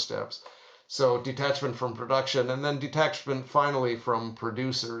our doorsteps. So detachment from production, and then detachment finally from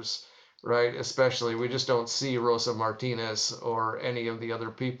producers, right? Especially, we just don't see Rosa Martinez or any of the other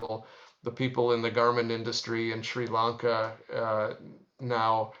people, the people in the garment industry in Sri Lanka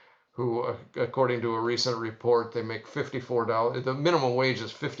now who, according to a recent report, they make $54. The minimum wage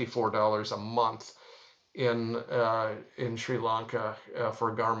is $54 a month in Sri Lanka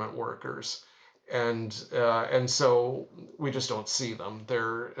for garment workers, and so we just don't see them.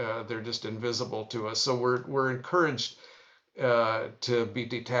 They're just invisible to us. So we're encouraged to be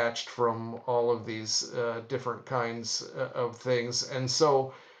detached from all of these different kinds of things, and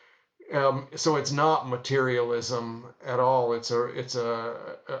so it's not materialism at all. It's a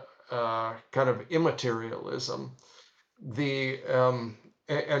kind of immaterialism. The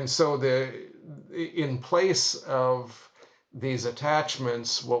and so the In place of these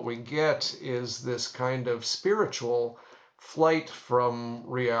attachments, what we get is this kind of spiritual flight from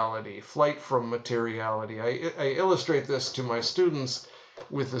reality, flight from materiality. I illustrate this to my students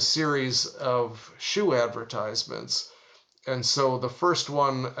with a series of shoe advertisements. And so the first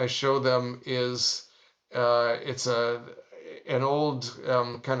one I show them is it's an old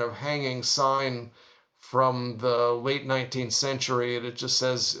kind of hanging sign from the late 19th century, and it just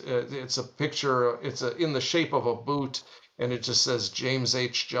says it's a picture. In the shape of a boot, and it just says James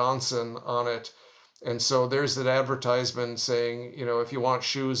H. Johnson on it. And so there's that advertisement saying, if you want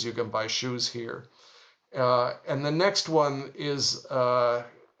shoes, you can buy shoes here. And the next one is an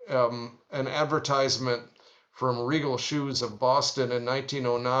advertisement from Regal Shoes of Boston in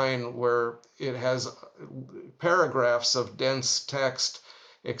 1909, where it has paragraphs of dense text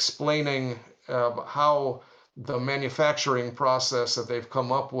explaining how the manufacturing process that they've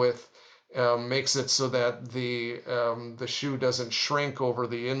come up with makes it so that the shoe doesn't shrink over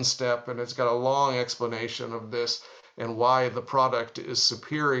the instep, and it's got a long explanation of this and why the product is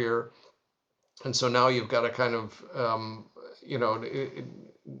superior. And so now you've got a kind of you know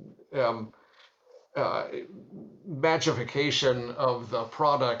um, uh, magnification of the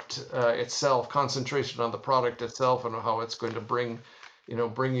product itself, concentration on the product itself, and how it's going to bring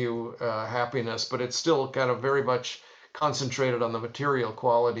you happiness. But it's still kind of very much concentrated on the material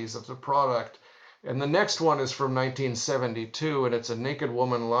qualities of the product. And the next one is from 1972, and it's a naked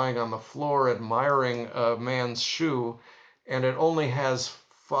woman lying on the floor admiring a man's shoe, and it only has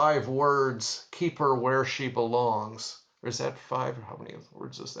 5 words: keep her where she belongs. Or is that 5? How many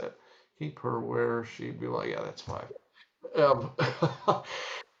words is that? Keep her where she belongs. Yeah, that's 5. Um,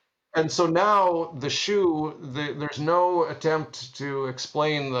 And so now the shoe, there's no attempt to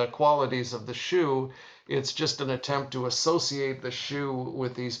explain the qualities of the shoe. It's just an attempt to associate the shoe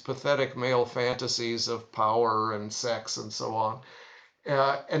with these pathetic male fantasies of power and sex and so on.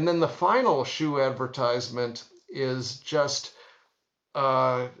 And then the final shoe advertisement is just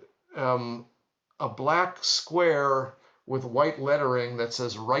uh, um, a black square with white lettering that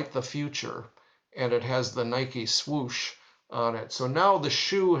says "Write the Future," and it has the Nike swoosh on it. So now the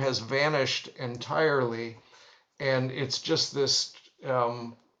shoe has vanished entirely, and it's just this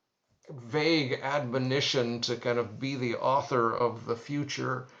vague admonition to kind of be the author of the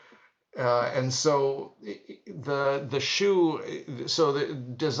future. And so the shoe, so the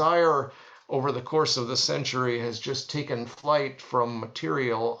desire over the course of the century has just taken flight from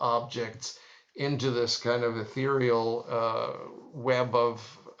material objects into this kind of ethereal web of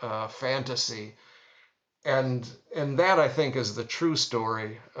fantasy, and that I think is the true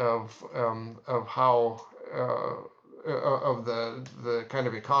story of how of the kind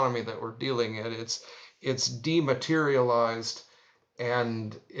of economy that we're dealing in. It's dematerialized,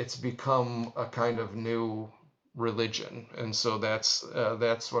 and it's become a kind of new religion, and so that's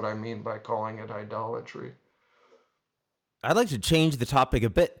what I mean by calling it idolatry. I'd like to change the topic a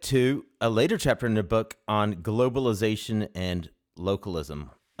bit to a later chapter in the book on globalization and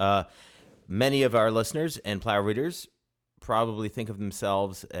localism. Many of our listeners and plow readers probably think of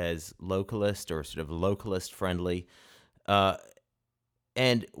themselves as localist or sort of localist friendly.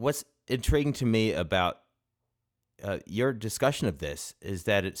 And what's intriguing to me about your discussion of this is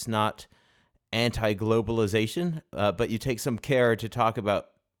that it's not anti-globalization, but you take some care to talk about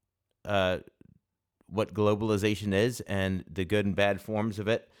what globalization is and the good and bad forms of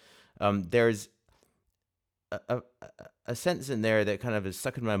it. There's a sentence in there that kind of is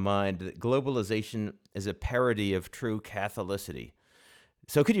stuck in my mind that globalization is a parody of true Catholicity.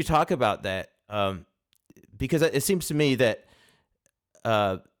 So could you talk about that? Because it seems to me that,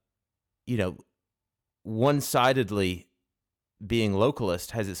 one-sidedly being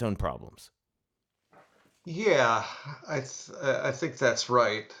localist has its own problems. Yeah, I think that's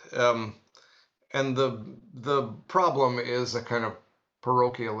right. And the problem is a kind of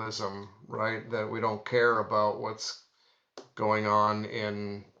parochialism, right? That we don't care about what's going on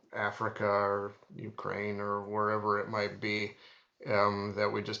in Africa or Ukraine or wherever it might be, that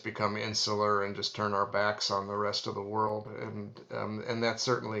we just become insular and just turn our backs on the rest of the world, and that's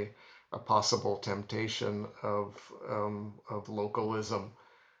certainly a possible temptation of localism.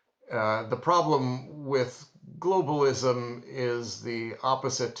 The problem with globalism is the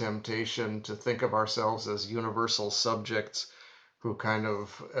opposite temptation to think of ourselves as universal subjects who kind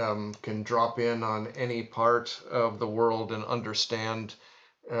of can drop in on any part of the world and understand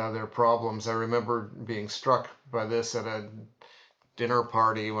their problems. I remember being struck by this at a dinner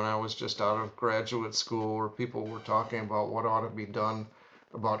party when I was just out of graduate school, where people were talking about what ought to be done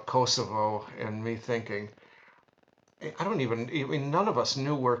about Kosovo, and me thinking, I mean, none of us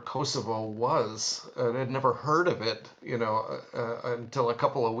knew where Kosovo was. I'd never heard of it, until a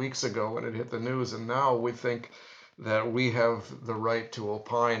couple of weeks ago when it hit the news. And now we think that we have the right to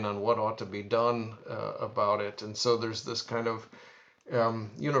opine on what ought to be done about it. And so there's this kind of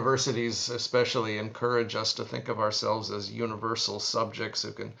universities especially encourage us to think of ourselves as universal subjects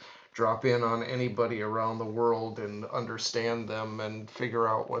who can drop in on anybody around the world and understand them and figure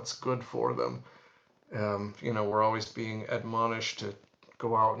out what's good for them. We're always being admonished to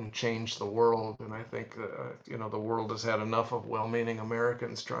go out and change the world, and I think the world has had enough of well-meaning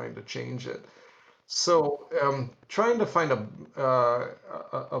Americans trying to change it. So, trying to find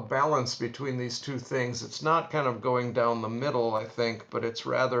a balance between these two things. It's not kind of going down the middle, I think, but it's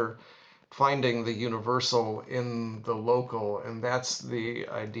rather finding the universal in the local, and that's the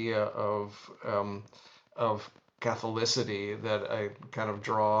idea of Catholicity that I kind of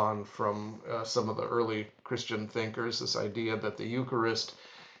draw on from some of the early Christian thinkers. This idea that the Eucharist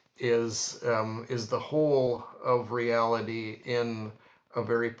is the whole of reality in a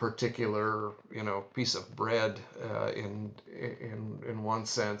very particular, piece of bread, in one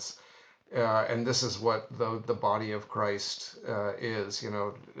sense. And this is what the body of Christ is.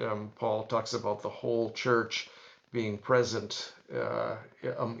 Paul talks about the whole church being present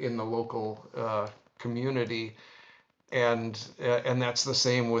in the local community, and that's the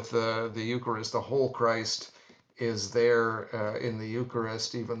same with the Eucharist. The whole Christ is there in the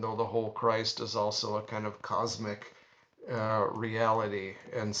Eucharist, even though the whole Christ is also a kind of cosmic reality.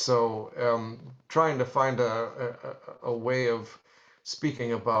 And so trying to find a way of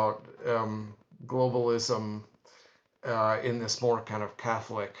speaking about globalism in this more kind of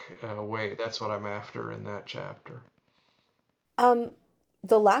Catholic way. That's what I'm after in that chapter. Um,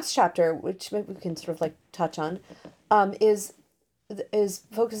 the last chapter, which maybe we can sort of like touch on, is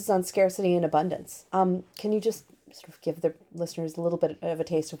focuses on scarcity and abundance. Can you just sort of give the listeners a little bit of a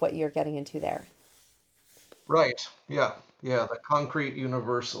taste of what you're getting into there? Right. Yeah. Yeah. The concrete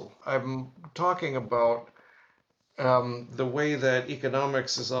universal. I'm talking about the way that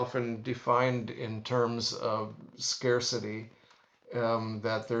economics is often defined in terms of scarcity.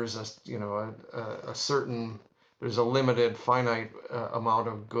 That there's a certain there's a limited finite amount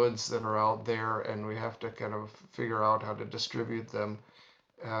of goods that are out there, and we have to kind of figure out how to distribute them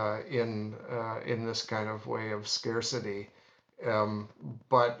in this kind of way of scarcity. Um,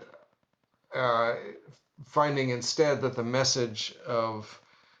 but uh, finding instead that the message of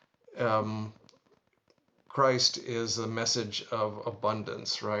um, Christ is a message of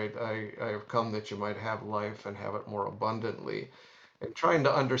abundance, right? I have come that you might have life and have it more abundantly. And trying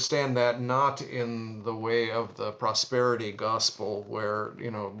to understand that not in the way of the prosperity gospel, where,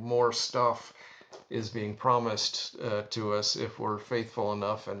 more stuff is being promised to us if we're faithful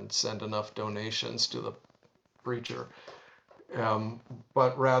enough and send enough donations to the preacher, um,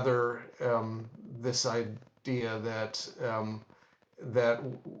 but rather this idea that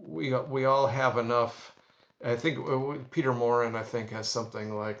we all have enough. I think Peter Morin, I think, has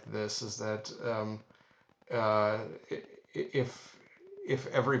something like this: is that uh, if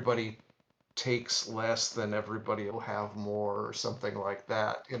everybody takes less, then everybody will have more, or something like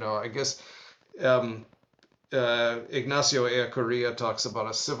that. I guess um, Ignacio Ellacuría talks about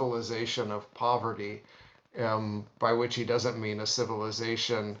a civilization of poverty, by which he doesn't mean a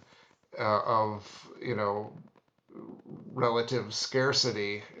civilization of relative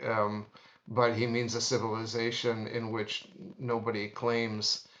scarcity, but he means a civilization in which nobody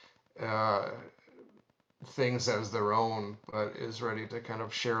claims uh, things as their own, but is ready to kind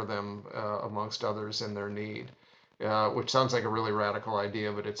of share them amongst others in their need. Which sounds like a really radical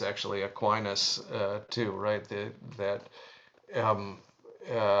idea, but it's actually Aquinas too, right? That um,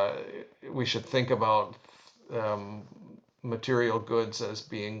 uh, we should think about um, material goods as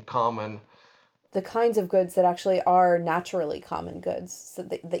being common. The kinds of goods that actually are naturally common goods, so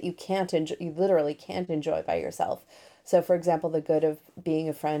that you can't enjoy, you literally can't enjoy by yourself. So, for example, the good of being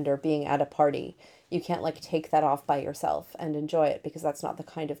a friend or being at a party, you can't like take that off by yourself and enjoy it because that's not the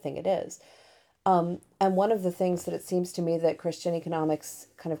kind of thing it is. And one of the things that it seems to me that Christian economics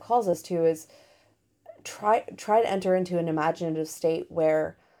kind of calls us to is try to enter into an imaginative state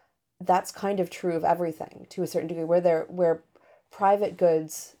where that's kind of true of everything to a certain degree, where private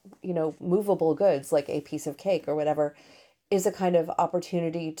goods, movable goods like a piece of cake or whatever, is a kind of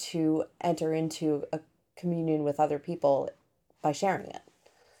opportunity to enter into a communion with other people by sharing it.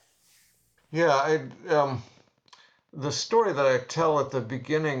 Yeah, the story that I tell at the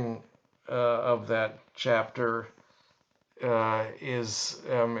beginning of that chapter is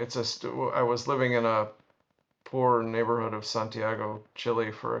I was living in a poor neighborhood of Santiago,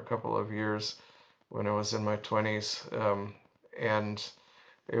 Chile, for a couple of years when I was in my 20s, and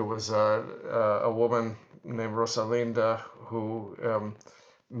it was a woman named Rosalinda who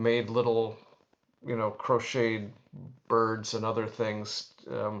made little, crocheted birds and other things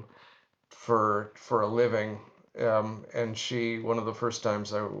for a living. And one of the first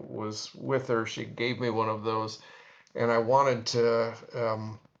times I was with her, she gave me one of those, and I wanted to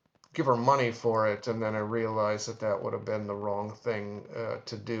give her money for it, and then I realized that would have been the wrong thing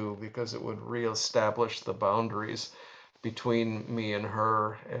to do, because it would reestablish the boundaries between me and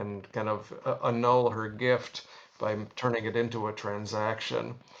her and kind of annul her gift by turning it into a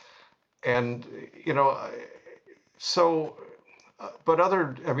transaction. And so but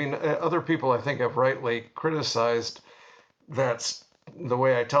other people, I think, have rightly criticized that's the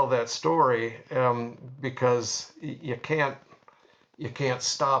way I tell that story, because you can't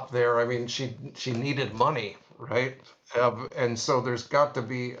stop there. I mean, she needed money, right? And so there's got to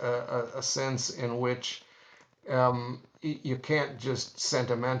be a sense in which you can't just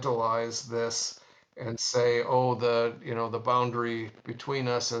sentimentalize this and say, oh, the boundary between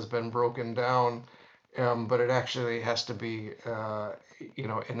us has been broken down, but it actually has to be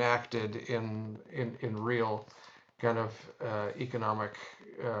enacted in real kind of economic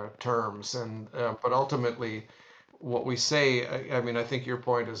terms. And but ultimately, what we say, I mean, I think your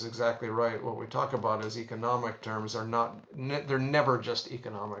point is exactly right. What we talk about as economic terms are not, they're never just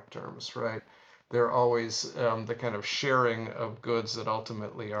economic terms, right? they're always the kind of sharing of goods that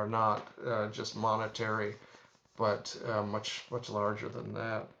ultimately are not just monetary, but much larger than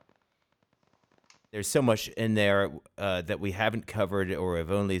that. There's so much in there that we haven't covered or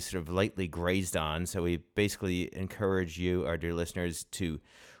have only sort of lightly grazed on. So we basically encourage you, our dear listeners, to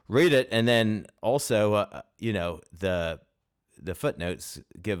read it, and then also, the footnotes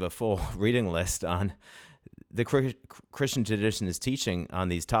give a full reading list on the Christian tradition's teaching on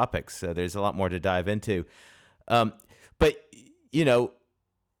these topics. So there's a lot more to dive into. But you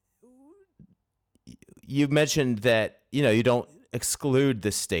mentioned that you don't exclude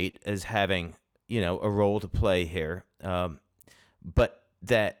the state as having a role to play here, but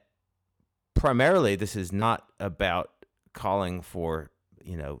that primarily this is not about calling for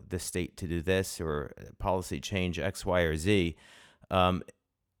the state to do this or policy change X, Y, or Z.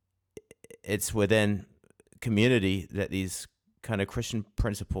 It's within community that these kind of Christian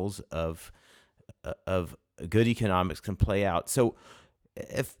principles of good economics can play out. So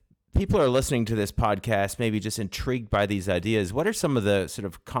if people are listening to this podcast, maybe just intrigued by these ideas, what are some of the sort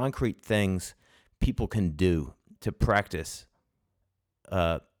of concrete things people can do to practice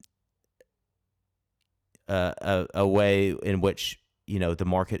a way in which the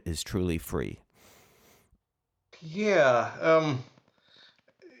market is truly free? Yeah,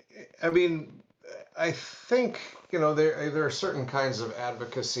 I mean, I think there are certain kinds of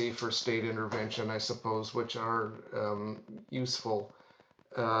advocacy for state intervention, I suppose, which are useful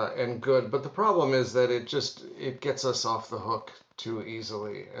and good. But the problem is that it gets us off the hook too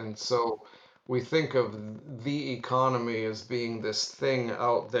easily, and so we think of the economy as being this thing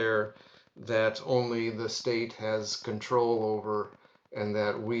out there that only the state has control over, and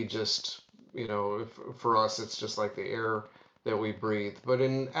that we just, for us, it's just like the air that we breathe. But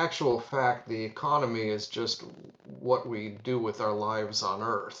in actual fact, the economy is just what we do with our lives on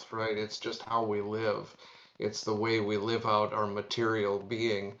Earth, right? It's just how we live. It's the way we live out our material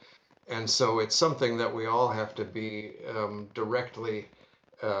being. And so it's something that we all have to be directly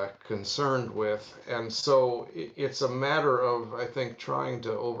concerned with. And so it's a matter of, I think, trying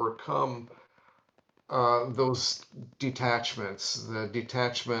to overcome those detachments, the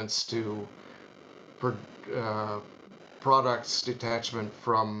detachments to uh, products, detachment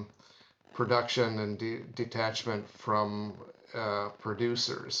from production, and detachment from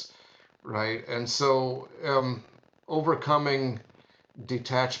producers, right? And so overcoming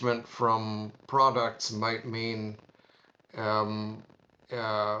detachment from products might mean um,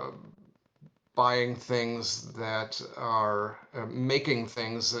 uh, buying things that are making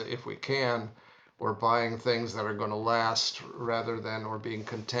things if we can, or buying things that are going to last rather than, or being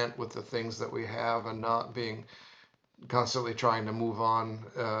content with the things that we have and not being constantly trying to move on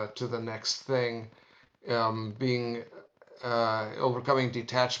to the next thing. Being overcoming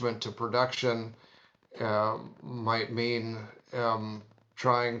detachment to production might mean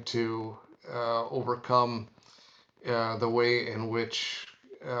trying to overcome the way in which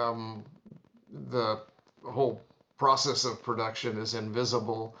the whole process of production is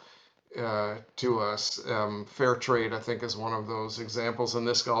invisible to us. Fair trade, I think, is one of those examples, and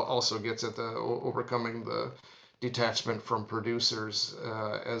this also gets at the overcoming the detachment from producers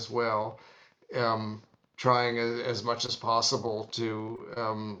as well. Trying as much as possible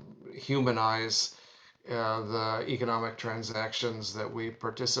to humanize the economic transactions that we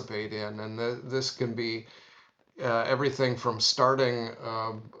participate in, and this can be everything from starting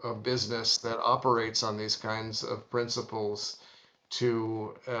a business that operates on these kinds of principles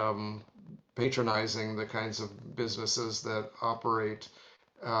to patronizing the kinds of businesses that operate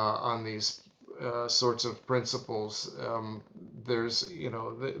on these sorts of principles.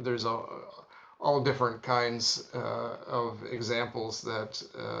 There's all different kinds of examples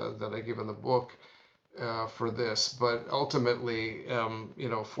that I give in the book for this, but ultimately,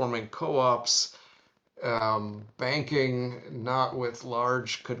 forming co-ops, banking not with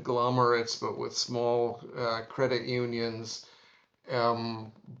large conglomerates, but with small credit unions,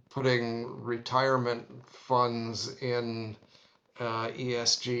 putting retirement funds in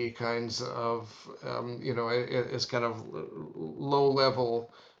ESG kinds of, as kind of low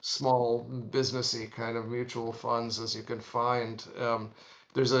level, small businessy kind of mutual funds as you can find.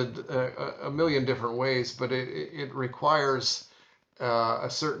 There's a million different ways, but it requires a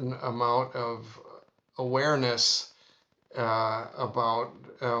certain amount of awareness about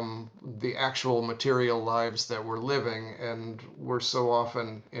the actual material lives that we're living, and we're so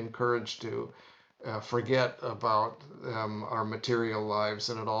often encouraged to forget about our material lives,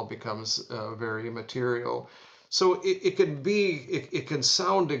 and it all becomes very material. So it can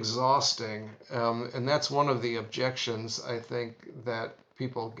sound exhausting, and that's one of the objections I think that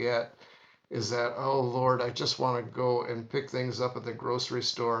people get is that, oh Lord, I just want to go and pick things up at the grocery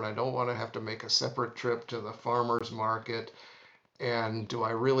store and I don't want to have to make a separate trip to the farmer's market. And do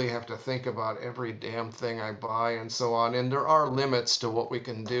I really have to think about every damn thing I buy and so on? And there are limits to what we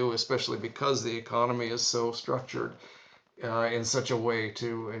can do, especially because the economy is so structured in such a way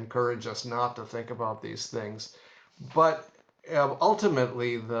to encourage us not to think about these things. But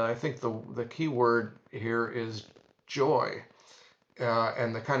ultimately, I think the key word here is joy,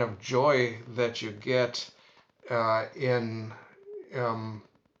 and the kind of joy that you get in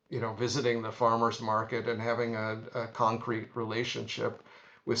visiting the farmer's market and having a concrete relationship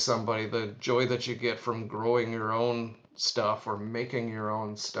with somebody, the joy that you get from growing your own stuff or making your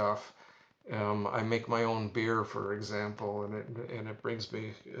own stuff. I make my own beer, for example, and it brings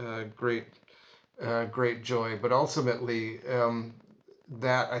me great joy. But ultimately,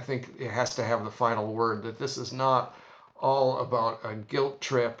 that I think it has to have the final word. That this is not all about a guilt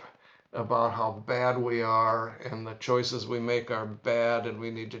trip about how bad we are and the choices we make are bad and we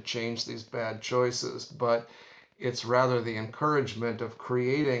need to change these bad choices, but it's rather the encouragement of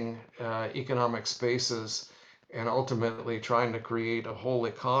creating economic spaces and ultimately trying to create a whole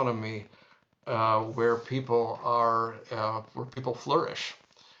economy where people flourish,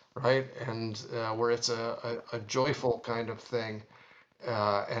 right? And where it's a joyful kind of thing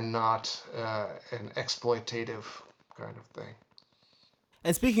and not an exploitative kind of thing.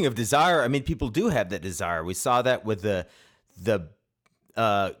 And speaking of desire, I mean, people do have that desire. We saw that with the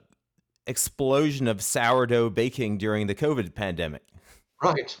explosion of sourdough baking during the COVID pandemic.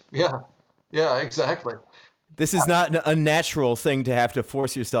 Right. Yeah, exactly. This is not an unnatural thing to have to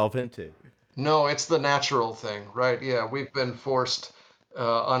force yourself into. No, it's the natural thing, right? Yeah, we've been forced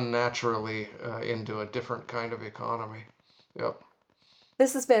unnaturally into a different kind of economy. Yep.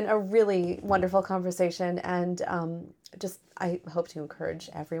 This has been a really wonderful conversation, and I hope to encourage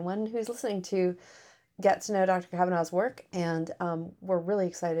everyone who's listening to get to know Dr. Cavanaugh's work, and we're really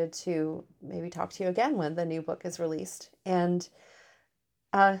excited to maybe talk to you again when the new book is released. And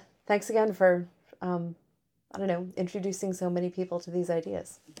thanks again for, introducing so many people to these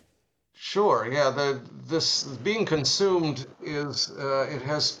ideas. Sure. Yeah. This being consumed is it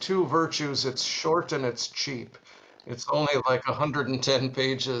has two virtues. It's short and it's cheap. It's only like 110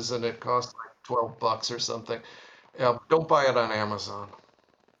 pages and it costs like $12 or something. Yeah, don't buy it on Amazon.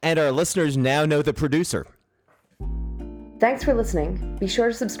 And our listeners now know the producer. Thanks for listening. Be sure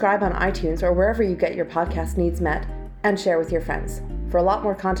to subscribe on iTunes or wherever you get your podcast needs met, and share with your friends. For a lot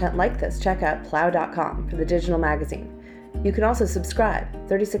more content like this, check out plow.com for the digital magazine. You can also subscribe.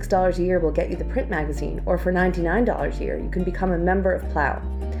 $36 a year will get you the print magazine, or for $99 a year, you can become a member of Plow.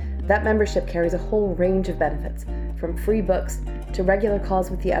 That membership carries a whole range of benefits, from free books to regular calls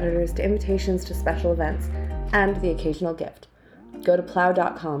with the editors to invitations to special events, and the occasional gift. Go to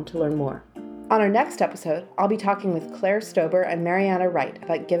plow.com to learn more. On our next episode, I'll be talking with Claire Stober and Mariana Wright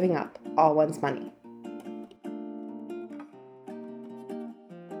about giving up all one's money.